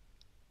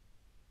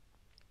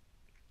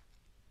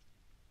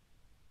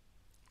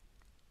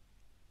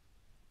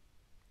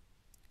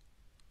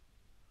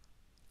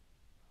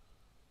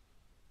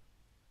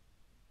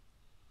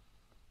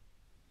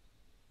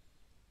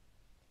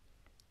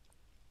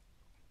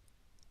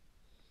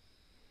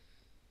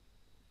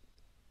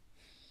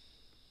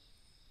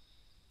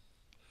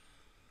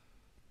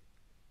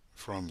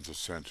 From the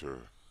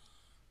center,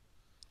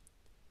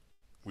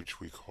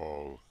 which we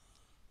call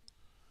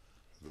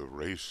the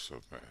race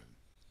of man,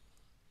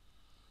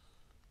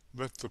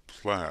 let the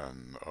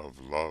plan of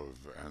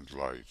love and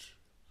light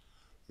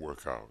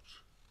work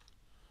out,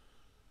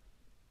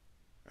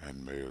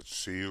 and may it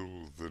seal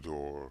the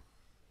door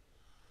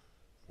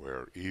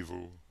where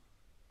evil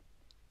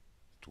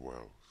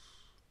dwells.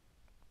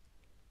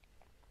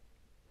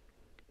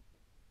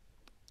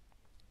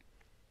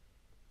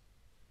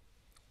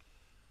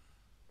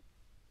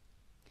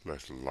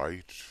 Let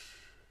light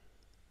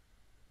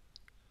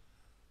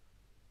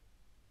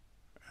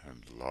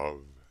and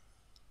love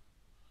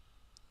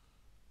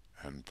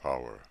and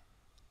power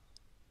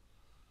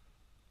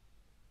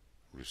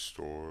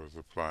restore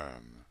the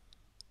plan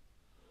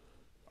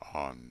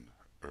on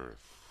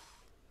earth.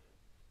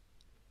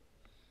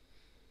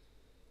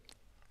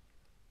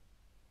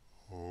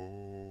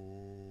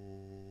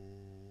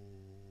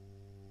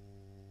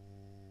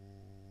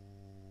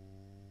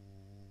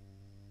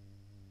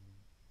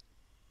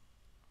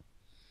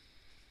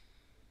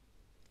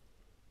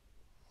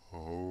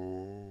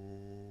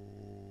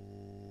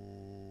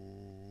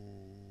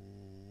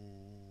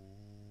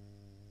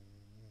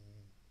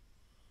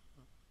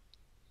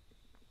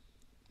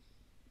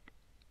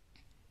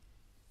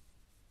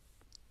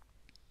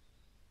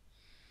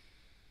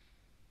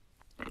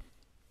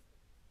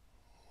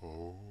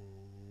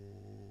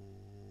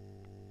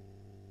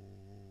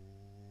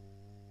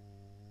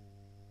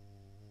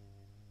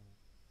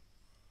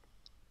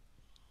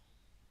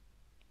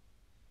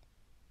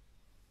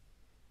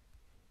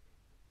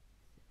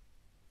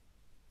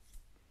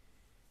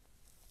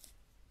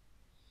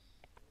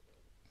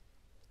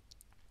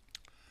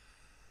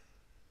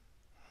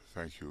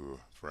 Thank you,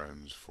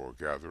 friends, for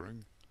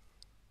gathering.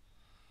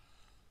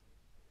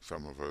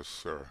 Some of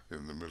us are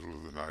in the middle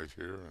of the night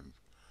here, and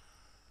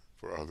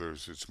for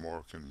others it's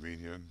more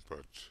convenient,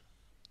 but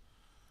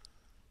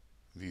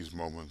these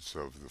moments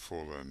of the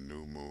full and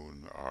new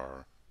moon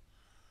are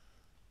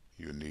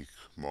unique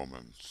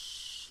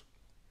moments,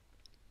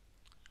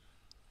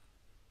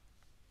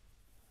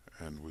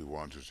 and we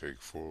want to take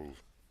full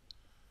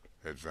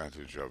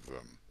advantage of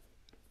them.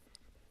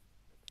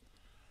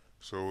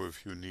 So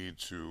if you need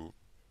to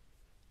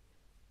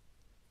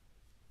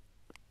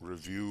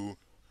review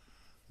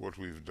what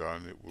we've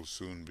done, it will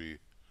soon be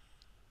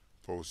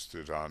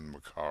posted on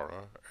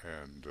Makara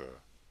and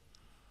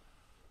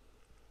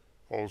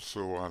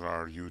also on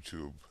our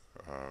YouTube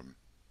um,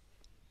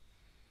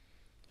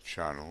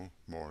 channel,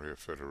 Moria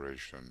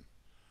Federation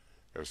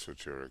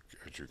Esoteric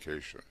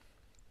Education.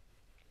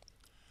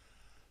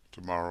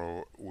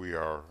 Tomorrow we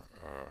are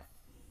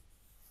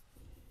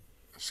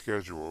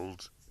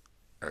scheduled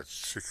at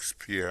 6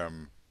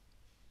 p.m.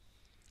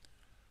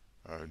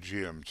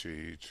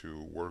 GMT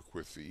to work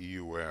with the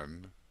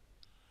EUN,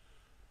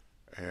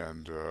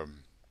 and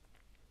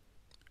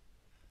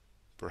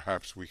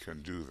perhaps we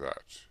can do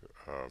that.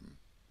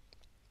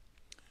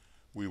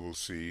 We will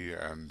see,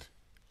 and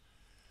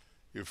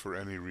if for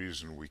any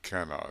reason we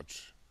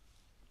cannot,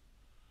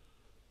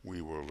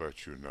 we will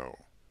let you know.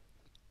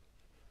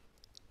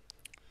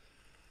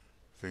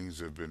 Things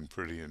have been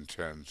pretty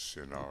intense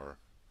in our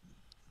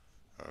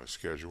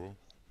schedule,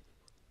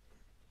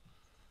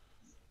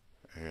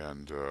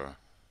 and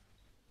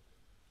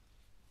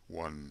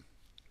one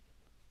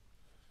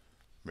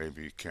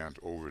maybe can't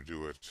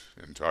overdo it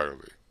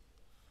entirely.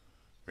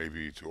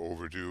 Maybe to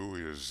overdo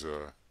is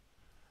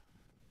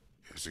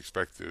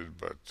expected,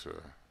 but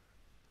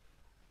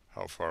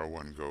how far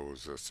one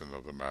goes, that's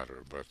another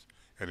matter. But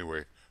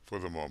anyway, for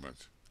the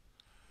moment,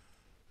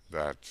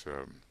 that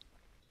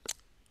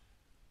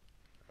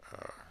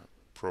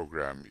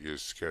program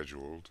is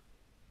scheduled,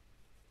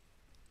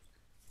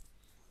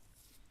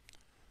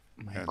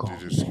 and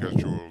it is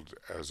scheduled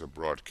as a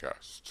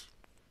broadcast.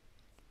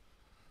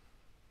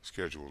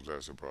 Scheduled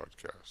as a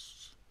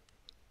broadcast.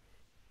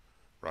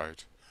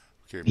 Right?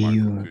 Okay,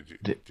 Michael,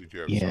 did you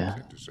have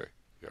something to say?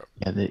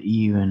 Yeah, the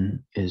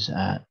EUN is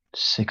at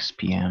 6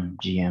 p.m.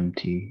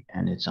 GMT,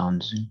 and it's on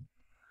Zoom.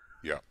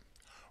 Yeah.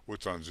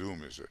 What's on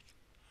Zoom, is it?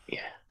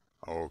 Yeah.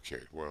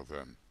 Okay, well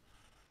then,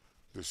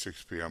 the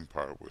 6 p.m.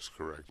 part was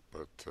correct,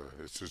 but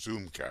it's a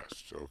Zoom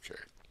cast. Okay.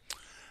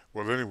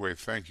 Well, anyway,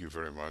 thank you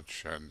very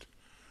much, and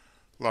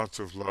lots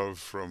of love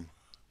from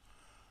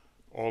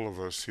all of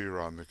us here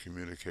on the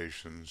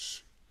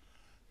communications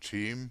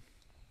team,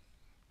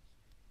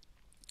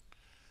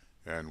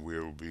 and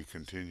we'll be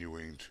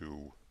continuing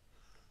to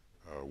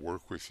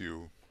work with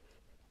you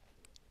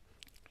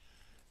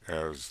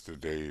as the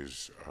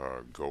days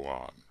go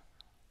on.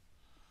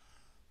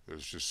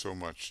 There's just so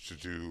much to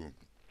do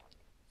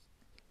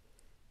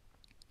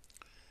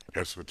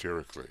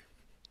esoterically,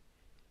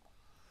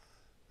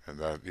 and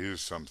that is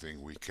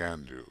something we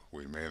can do.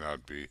 We may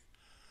not be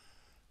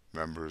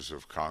members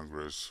of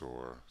Congress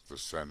or the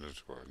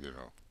Senate or,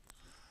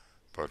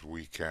 but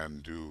we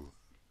can do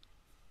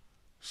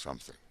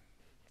something,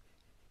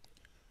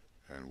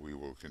 and we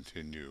will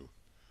continue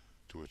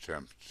to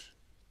attempt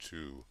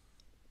to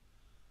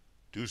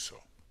do so.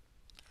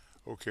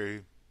 Okay,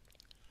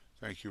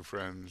 thank you,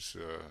 friends.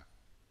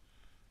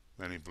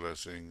 Many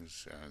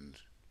blessings, and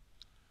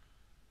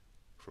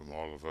from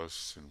all of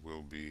us, and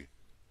we'll be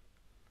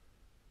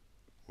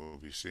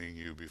seeing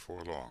you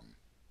before long.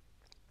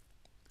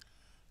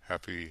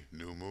 Happy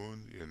new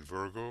moon in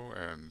Virgo,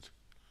 and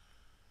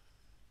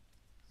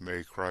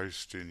may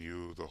Christ in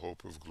you, the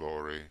hope of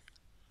glory,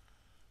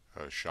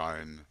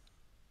 shine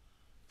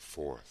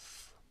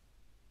forth.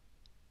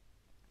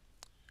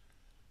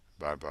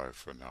 Bye-bye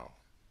for now.